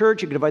them to the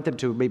church. You can invite them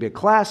to maybe a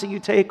class that you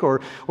take,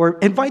 or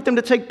invite them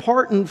to take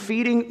part in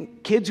feeding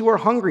kids who are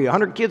hungry,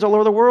 100 kids all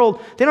over the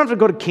world. They don't have to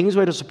go to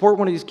Kingsway to support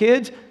one of these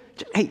kids.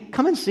 Hey,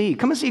 come and see.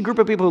 Come and see a group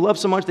of people who love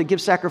so much they give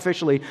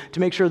sacrificially to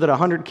make sure that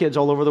 100 kids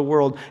all over the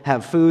world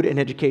have food and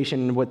education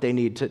and what they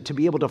need to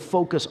be able to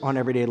focus on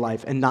everyday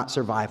life and not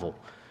survival.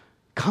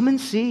 Come and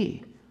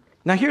see.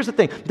 Now, here's the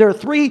thing. There are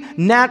 3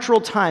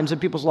 natural times in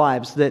people's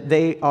lives that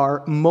they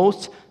are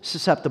most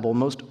susceptible,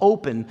 most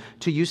open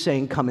to you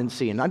saying, come and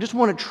see. And I just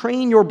want to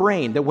train your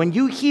brain that when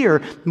you hear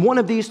one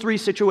of these 3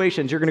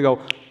 situations, you're going to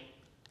go,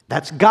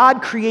 that's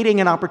God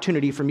creating an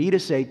opportunity for me to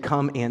say,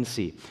 come and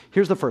see.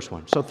 Here's the first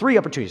one. So 3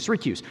 opportunities, 3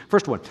 cues.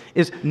 First one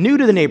is new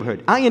to the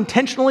neighborhood. I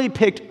intentionally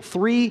picked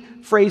 3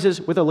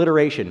 phrases with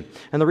alliteration.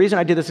 And the reason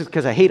I did this is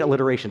because I hate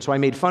alliteration, so I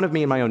made fun of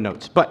me in my own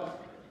notes. But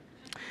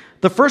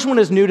the first one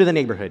is new to the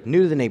neighborhood,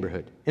 new to the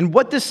neighborhood. And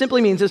what this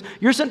simply means is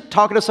you're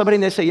talking to somebody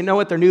and they say, you know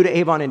what, they're new to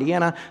Avon,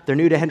 Indiana, they're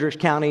new to Hendricks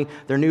County,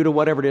 they're new to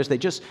whatever it is, they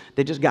just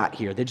got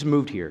here, they just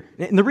moved here.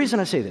 And the reason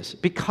I say this,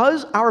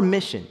 because our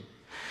mission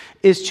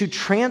is to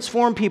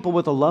transform people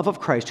with the love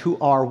of Christ who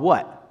are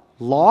what?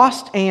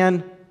 Lost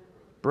and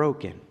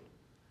broken.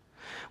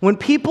 When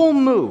people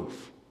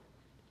move,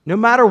 no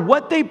matter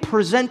what they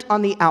present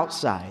on the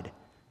outside,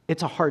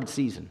 it's a hard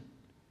season.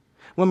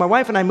 When my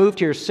wife and I moved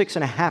here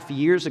 6.5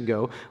 years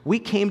ago, we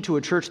came to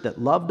a church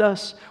that loved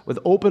us with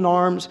open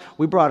arms.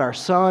 We brought our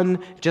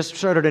son, just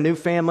started a new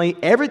family.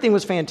 Everything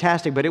was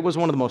fantastic, but it was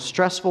one of the most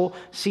stressful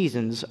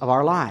seasons of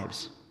our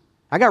lives.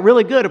 I got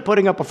really good at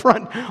putting up a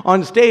front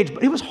on stage,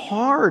 but it was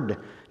hard.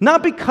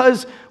 Not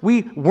because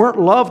we weren't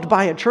loved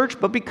by a church,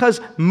 but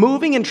because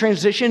moving and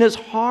transition is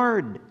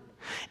hard.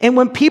 And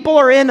when people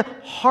are in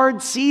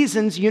hard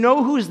seasons, you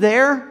know who's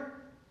there?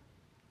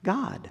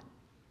 God.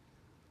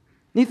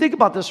 You think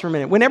about this for a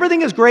minute. When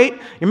everything is great,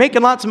 you're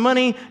making lots of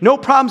money, no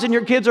problems in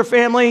your kids or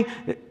family,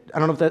 I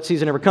don't know if that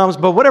season ever comes,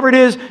 but whatever it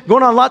is,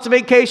 going on lots of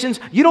vacations,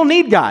 you don't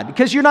need God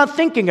because you're not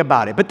thinking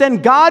about it. But then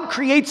God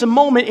creates a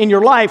moment in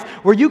your life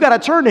where you got to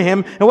turn to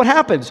Him, and what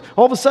happens?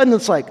 All of a sudden,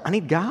 it's like, I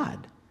need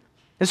God.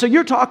 And so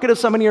you're talking to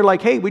somebody, you're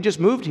like, hey, we just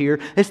moved here.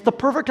 It's the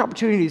perfect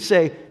opportunity to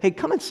say, hey,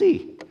 come and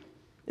see.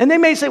 And they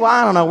may say, well,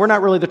 I don't know, we're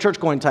not really the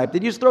church-going type.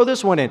 Did you just throw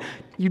this one in?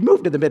 You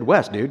moved to the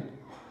Midwest, dude.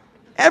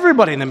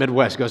 Everybody in the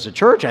Midwest goes to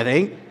church, I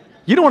think.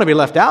 You don't want to be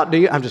left out, do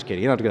you? I'm just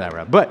kidding. You don't have to go that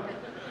route. But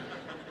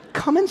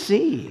come and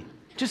see.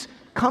 Just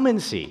come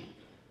and see.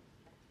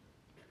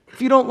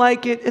 If you don't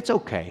like it, it's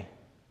okay.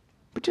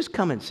 But just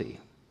come and see.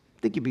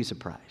 I think you'd be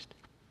surprised.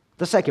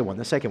 The second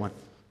one.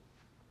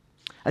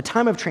 A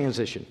time of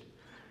transition.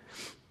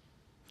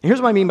 And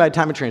here's what I mean by a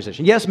time of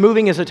transition. Yes,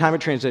 moving is a time of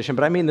transition,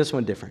 but I mean this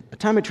one different. A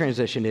time of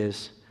transition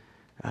is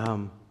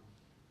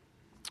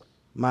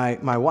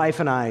my wife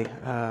and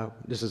I,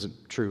 this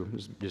isn't true,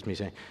 this is just me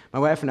saying, my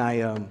wife and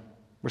I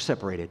were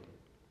separated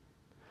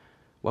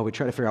while we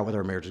try to figure out whether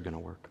our marriage is going to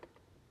work.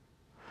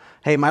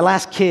 Hey, my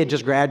last kid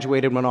just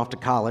graduated and went off to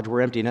college. We're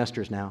empty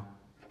nesters now.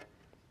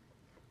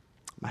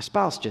 My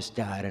spouse just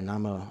died, and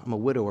I'm a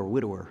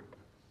widower.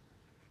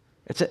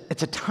 It's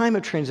a time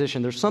of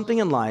transition. There's something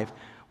in life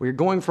where you're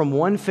going from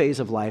one phase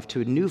of life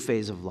to a new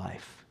phase of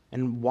life.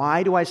 And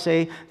why do I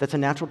say that's a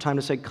natural time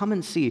to say, come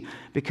and see?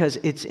 Because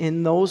it's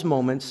in those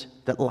moments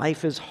that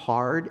life is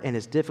hard and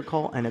it's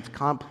difficult and it's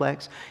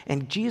complex,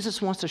 and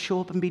Jesus wants to show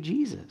up and be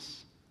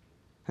Jesus.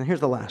 And here's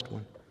the last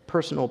one,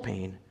 personal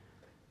pain.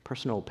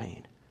 Personal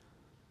pain.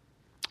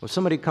 When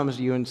somebody comes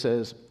to you and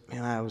says,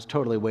 man, I was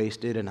totally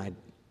wasted and I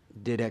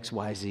did X,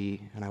 Y,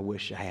 Z, and I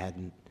wish I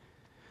hadn't.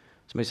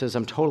 Somebody says,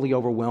 I'm totally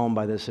overwhelmed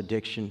by this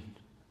addiction.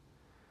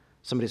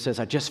 Somebody says,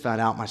 I just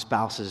found out my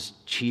spouse is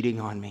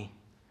cheating on me.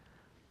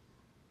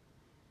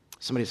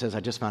 Somebody says, I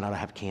just found out I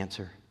have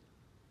cancer.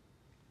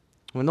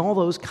 When all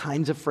those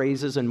kinds of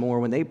phrases and more,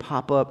 when they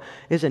pop up,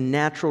 it's a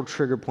natural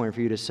trigger point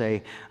for you to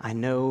say, I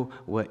know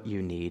what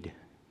you need.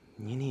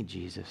 You need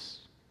Jesus.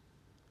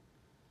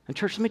 And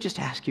church, let me just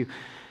ask you,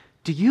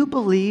 do you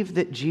believe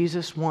that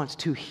Jesus wants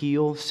to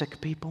heal sick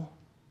people?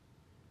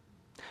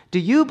 Do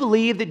you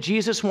believe that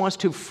Jesus wants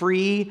to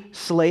free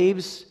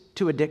slaves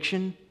to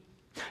addiction?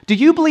 Do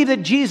you believe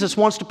that Jesus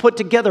wants to put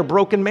together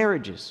broken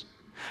marriages?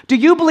 Do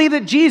you believe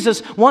that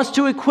Jesus wants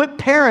to equip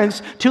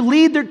parents to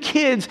lead their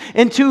kids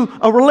into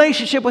a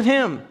relationship with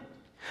Him?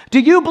 Do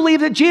you believe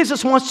that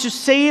Jesus wants to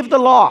save the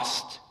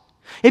lost?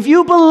 If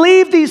you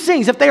believe these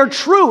things, if they are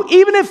true,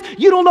 even if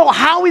you don't know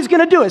how He's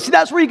going to do it. See,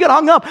 that's where you get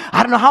hung up.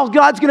 I don't know how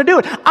God's going to do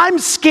it. I'm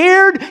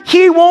scared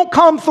He won't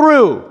come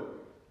through.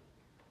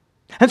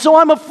 And so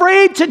I'm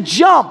afraid to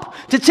jump,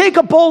 to take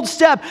a bold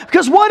step.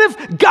 Because what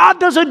if God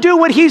doesn't do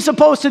what He's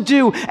supposed to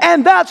do?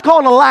 And that's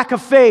called a lack of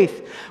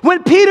faith.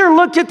 When Peter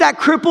looked at that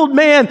crippled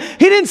man,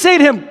 he didn't say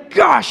to him,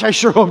 gosh, I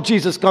sure hope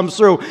Jesus comes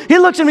through. He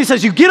looks at him and he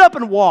says, you get up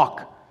and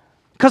walk.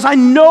 Because I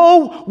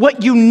know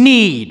what you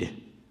need.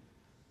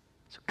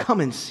 Come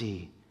and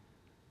see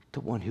the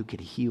one who can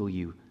heal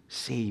you,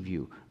 save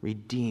you,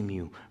 redeem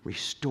you,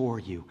 restore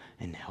you,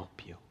 and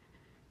help you.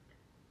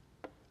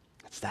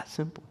 It's that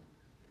simple.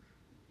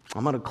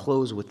 I'm going to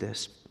close with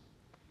this.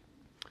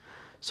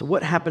 So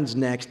what happens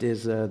next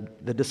is the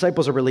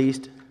disciples are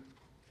released,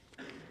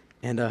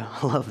 and I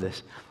love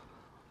this.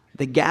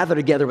 They gather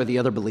together with the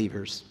other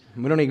believers.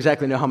 We don't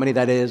exactly know how many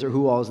that is or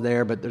who all is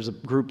there, but there's a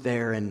group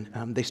there,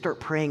 and they start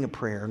praying a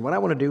prayer. And what I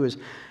want to do is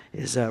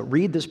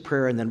read this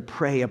prayer and then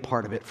pray a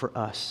part of it for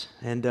us.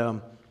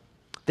 And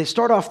they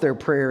start off their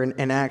prayer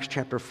in Acts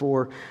chapter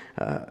 4,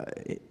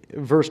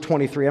 verse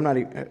 23.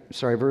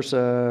 Verse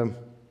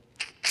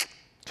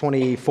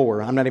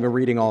 24. I'm not even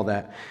reading all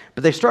that.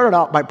 But they started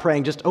out by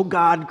praying just, oh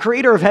God,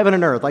 creator of heaven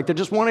and earth. Like they're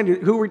just wanting to,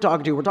 who are we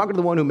talking to? We're talking to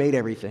the one who made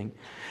everything.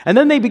 And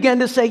then they began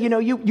to say,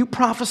 you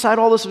prophesied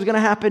all this was going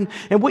to happen.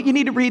 And what you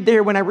need to read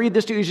there when I read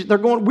this to you is they're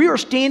going, we are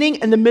standing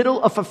in the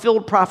middle of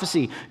fulfilled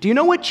prophecy. Do you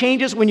know what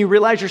changes when you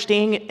realize you're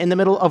staying in the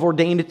middle of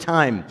ordained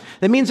time?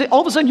 That means that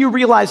all of a sudden you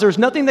realize there's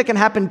nothing that can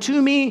happen to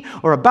me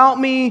or about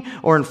me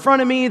or in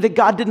front of me that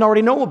God didn't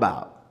already know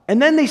about. And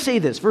then they say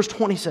this, verse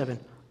 27.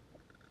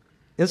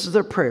 This is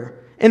their prayer.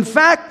 In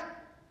fact,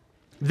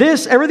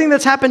 everything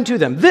that's happened to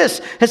them, this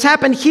has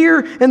happened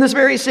here in this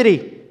very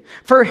city.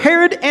 For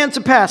Herod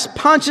Antipas,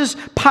 Pontius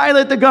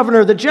Pilate the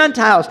governor, the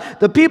Gentiles,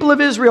 the people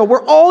of Israel,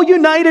 were all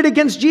united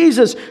against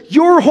Jesus,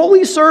 your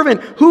holy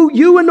servant, who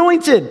you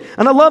anointed.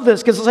 And I love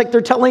this because it's like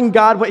they're telling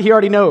God what He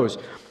already knows.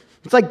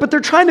 It's like, but they're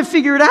trying to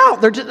figure it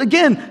out.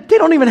 They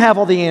don't even have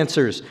all the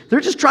answers. They're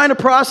just trying to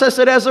process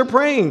it as they're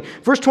praying.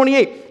 Verse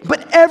 28,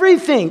 but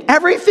everything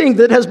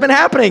that has been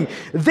happening,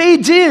 they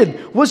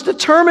did, was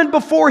determined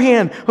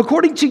beforehand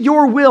according to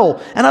your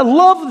will. And I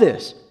love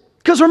this.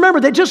 Because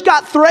remember, they just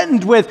got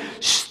threatened with,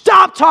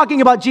 stop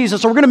talking about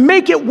Jesus or we're going to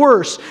make it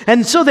worse.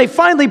 And so they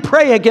finally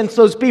pray against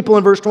those people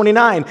in verse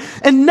 29.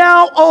 And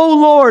now, O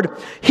Lord,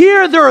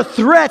 hear their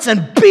threats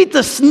and beat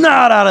the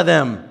snot out of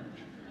them.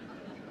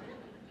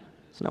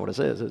 That's not what it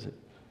says, is it?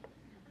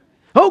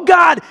 Oh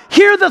God,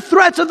 hear the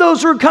threats of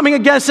those who are coming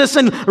against us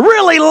and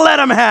really let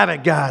them have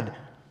it, God.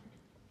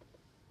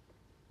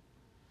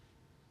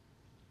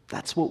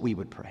 That's what we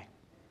would pray.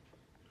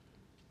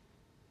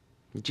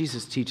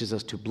 Jesus teaches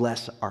us to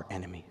bless our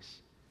enemies.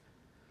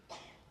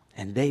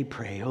 And they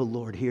pray, oh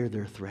Lord, hear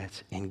their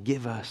threats and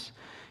give us,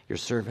 your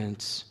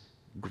servants,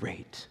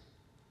 great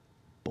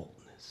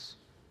boldness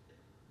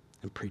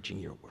in preaching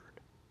your word.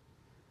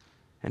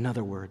 In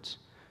other words,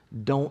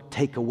 don't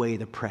take away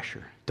the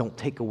pressure. Don't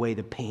take away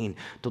the pain.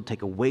 Don't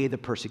take away the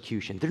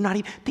persecution. They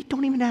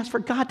don't even ask for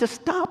God to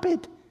stop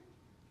it.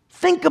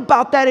 Think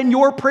about that in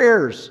your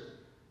prayers.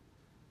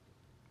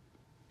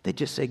 They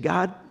just say,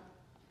 God,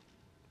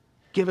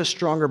 give us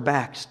stronger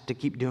backs to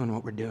keep doing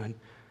what we're doing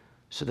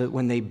so that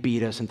when they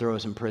beat us and throw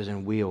us in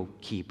prison, we'll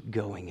keep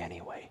going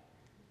anyway.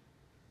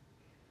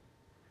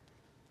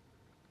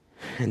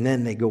 And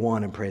then they go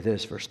on and pray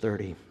this, verse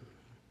 30.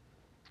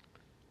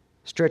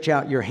 Stretch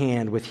out your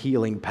hand with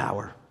healing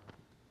power.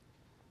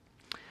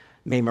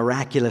 May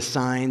miraculous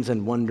signs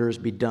and wonders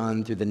be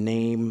done through the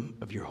name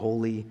of your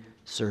holy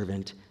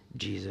servant,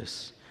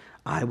 Jesus.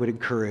 I would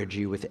encourage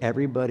you, with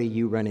everybody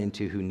you run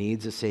into who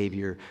needs a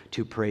Savior,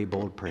 to pray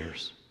bold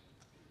prayers.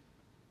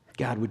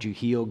 God, would you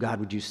heal? God,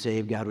 would you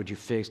save? God, would you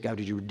fix? God,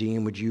 would you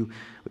redeem? Would you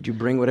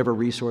bring whatever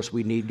resource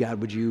we need? God,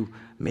 would you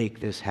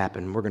make this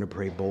happen? We're going to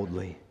pray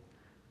boldly.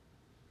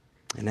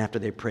 And after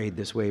they prayed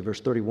this way,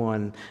 verse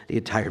 31, the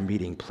entire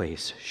meeting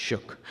place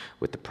shook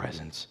with the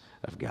presence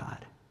of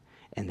God.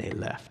 And they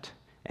left,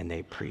 and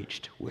they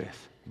preached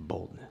with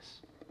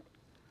boldness.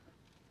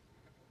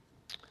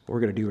 What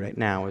we're going to do right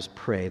now is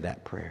pray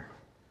that prayer.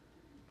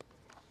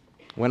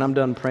 When I'm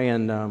done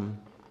praying,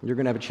 you're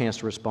going to have a chance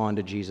to respond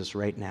to Jesus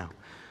right now.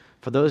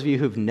 For those of you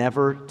who've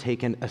never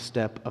taken a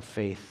step of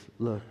faith,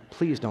 look,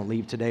 please don't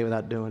leave today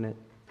without doing it.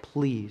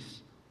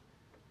 Please.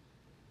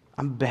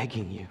 I'm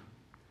begging you.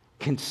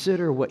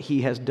 Consider what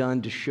he has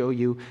done to show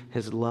you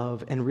his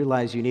love and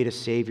realize you need a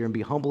Savior and be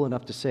humble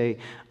enough to say,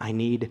 I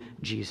need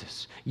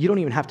Jesus. You don't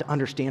even have to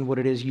understand what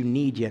it is you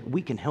need yet.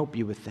 We can help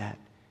you with that.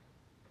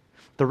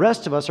 The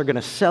rest of us are going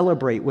to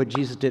celebrate what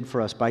Jesus did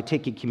for us by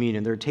taking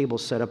communion. There are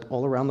tables set up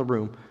all around the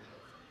room.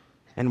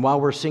 And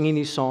while we're singing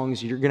these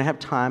songs, you're going to have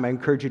time. I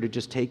encourage you to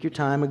just take your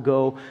time and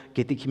go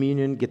get the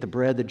communion, get the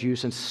bread, the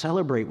juice, and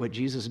celebrate what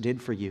Jesus did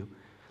for you.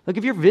 Look,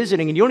 if you're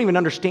visiting and you don't even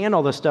understand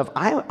all this stuff,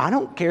 I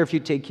don't care if you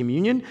take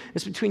communion.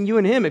 It's between you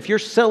and him. If you're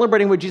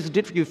celebrating what Jesus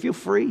did for you, feel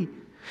free.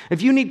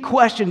 If you need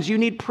questions, you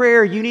need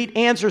prayer, you need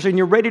answers, and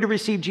you're ready to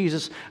receive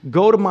Jesus,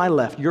 go to my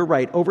left, your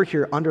right, over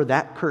here under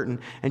that curtain,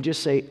 and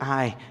just say,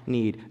 I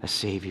need a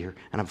Savior,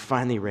 and I'm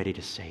finally ready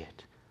to say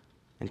it.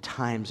 And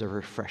times of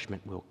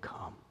refreshment will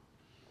come.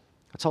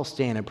 Let's all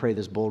stand and pray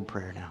this bold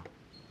prayer now.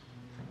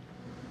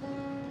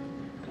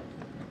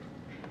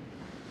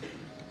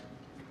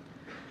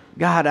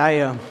 God,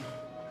 I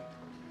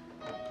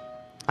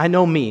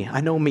know me.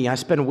 I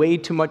spend way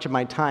too much of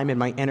my time and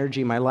my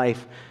energy, my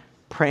life,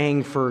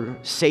 praying for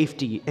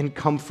safety and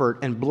comfort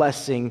and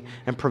blessing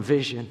and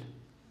provision.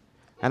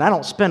 And I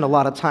don't spend a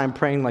lot of time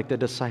praying like the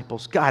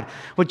disciples. God,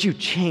 would you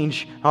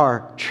change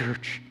our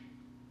church?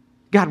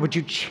 God, would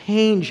you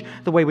change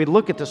the way we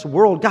look at this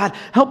world? God,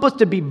 help us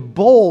to be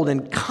bold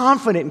and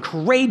confident and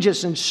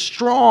courageous and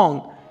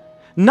strong,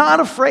 not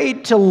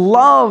afraid to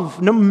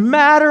love no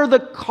matter the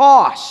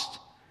cost.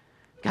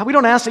 God, we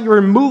don't ask that you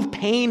remove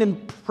pain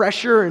and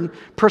pressure and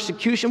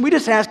persecution. We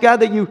just ask,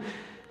 God, that you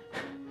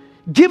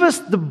give us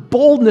the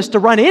boldness to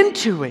run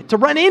into it, to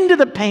run into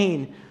the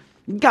pain.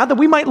 God, that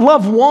we might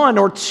love one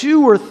or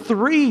two or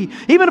three,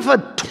 even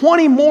if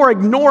 20 more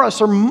ignore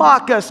us or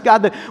mock us,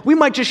 God, that we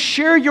might just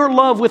share your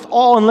love with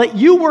all and let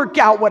you work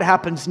out what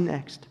happens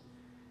next.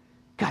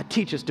 God,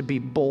 teach us to be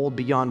bold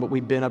beyond what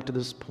we've been up to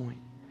this point.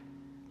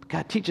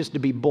 God, teach us to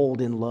be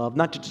bold in love,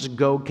 not to just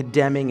go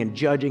condemning and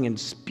judging and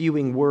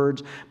spewing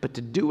words, but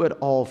to do it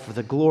all for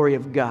the glory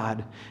of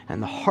God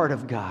and the heart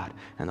of God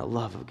and the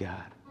love of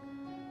God.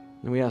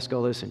 And we ask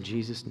all this in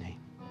Jesus' name.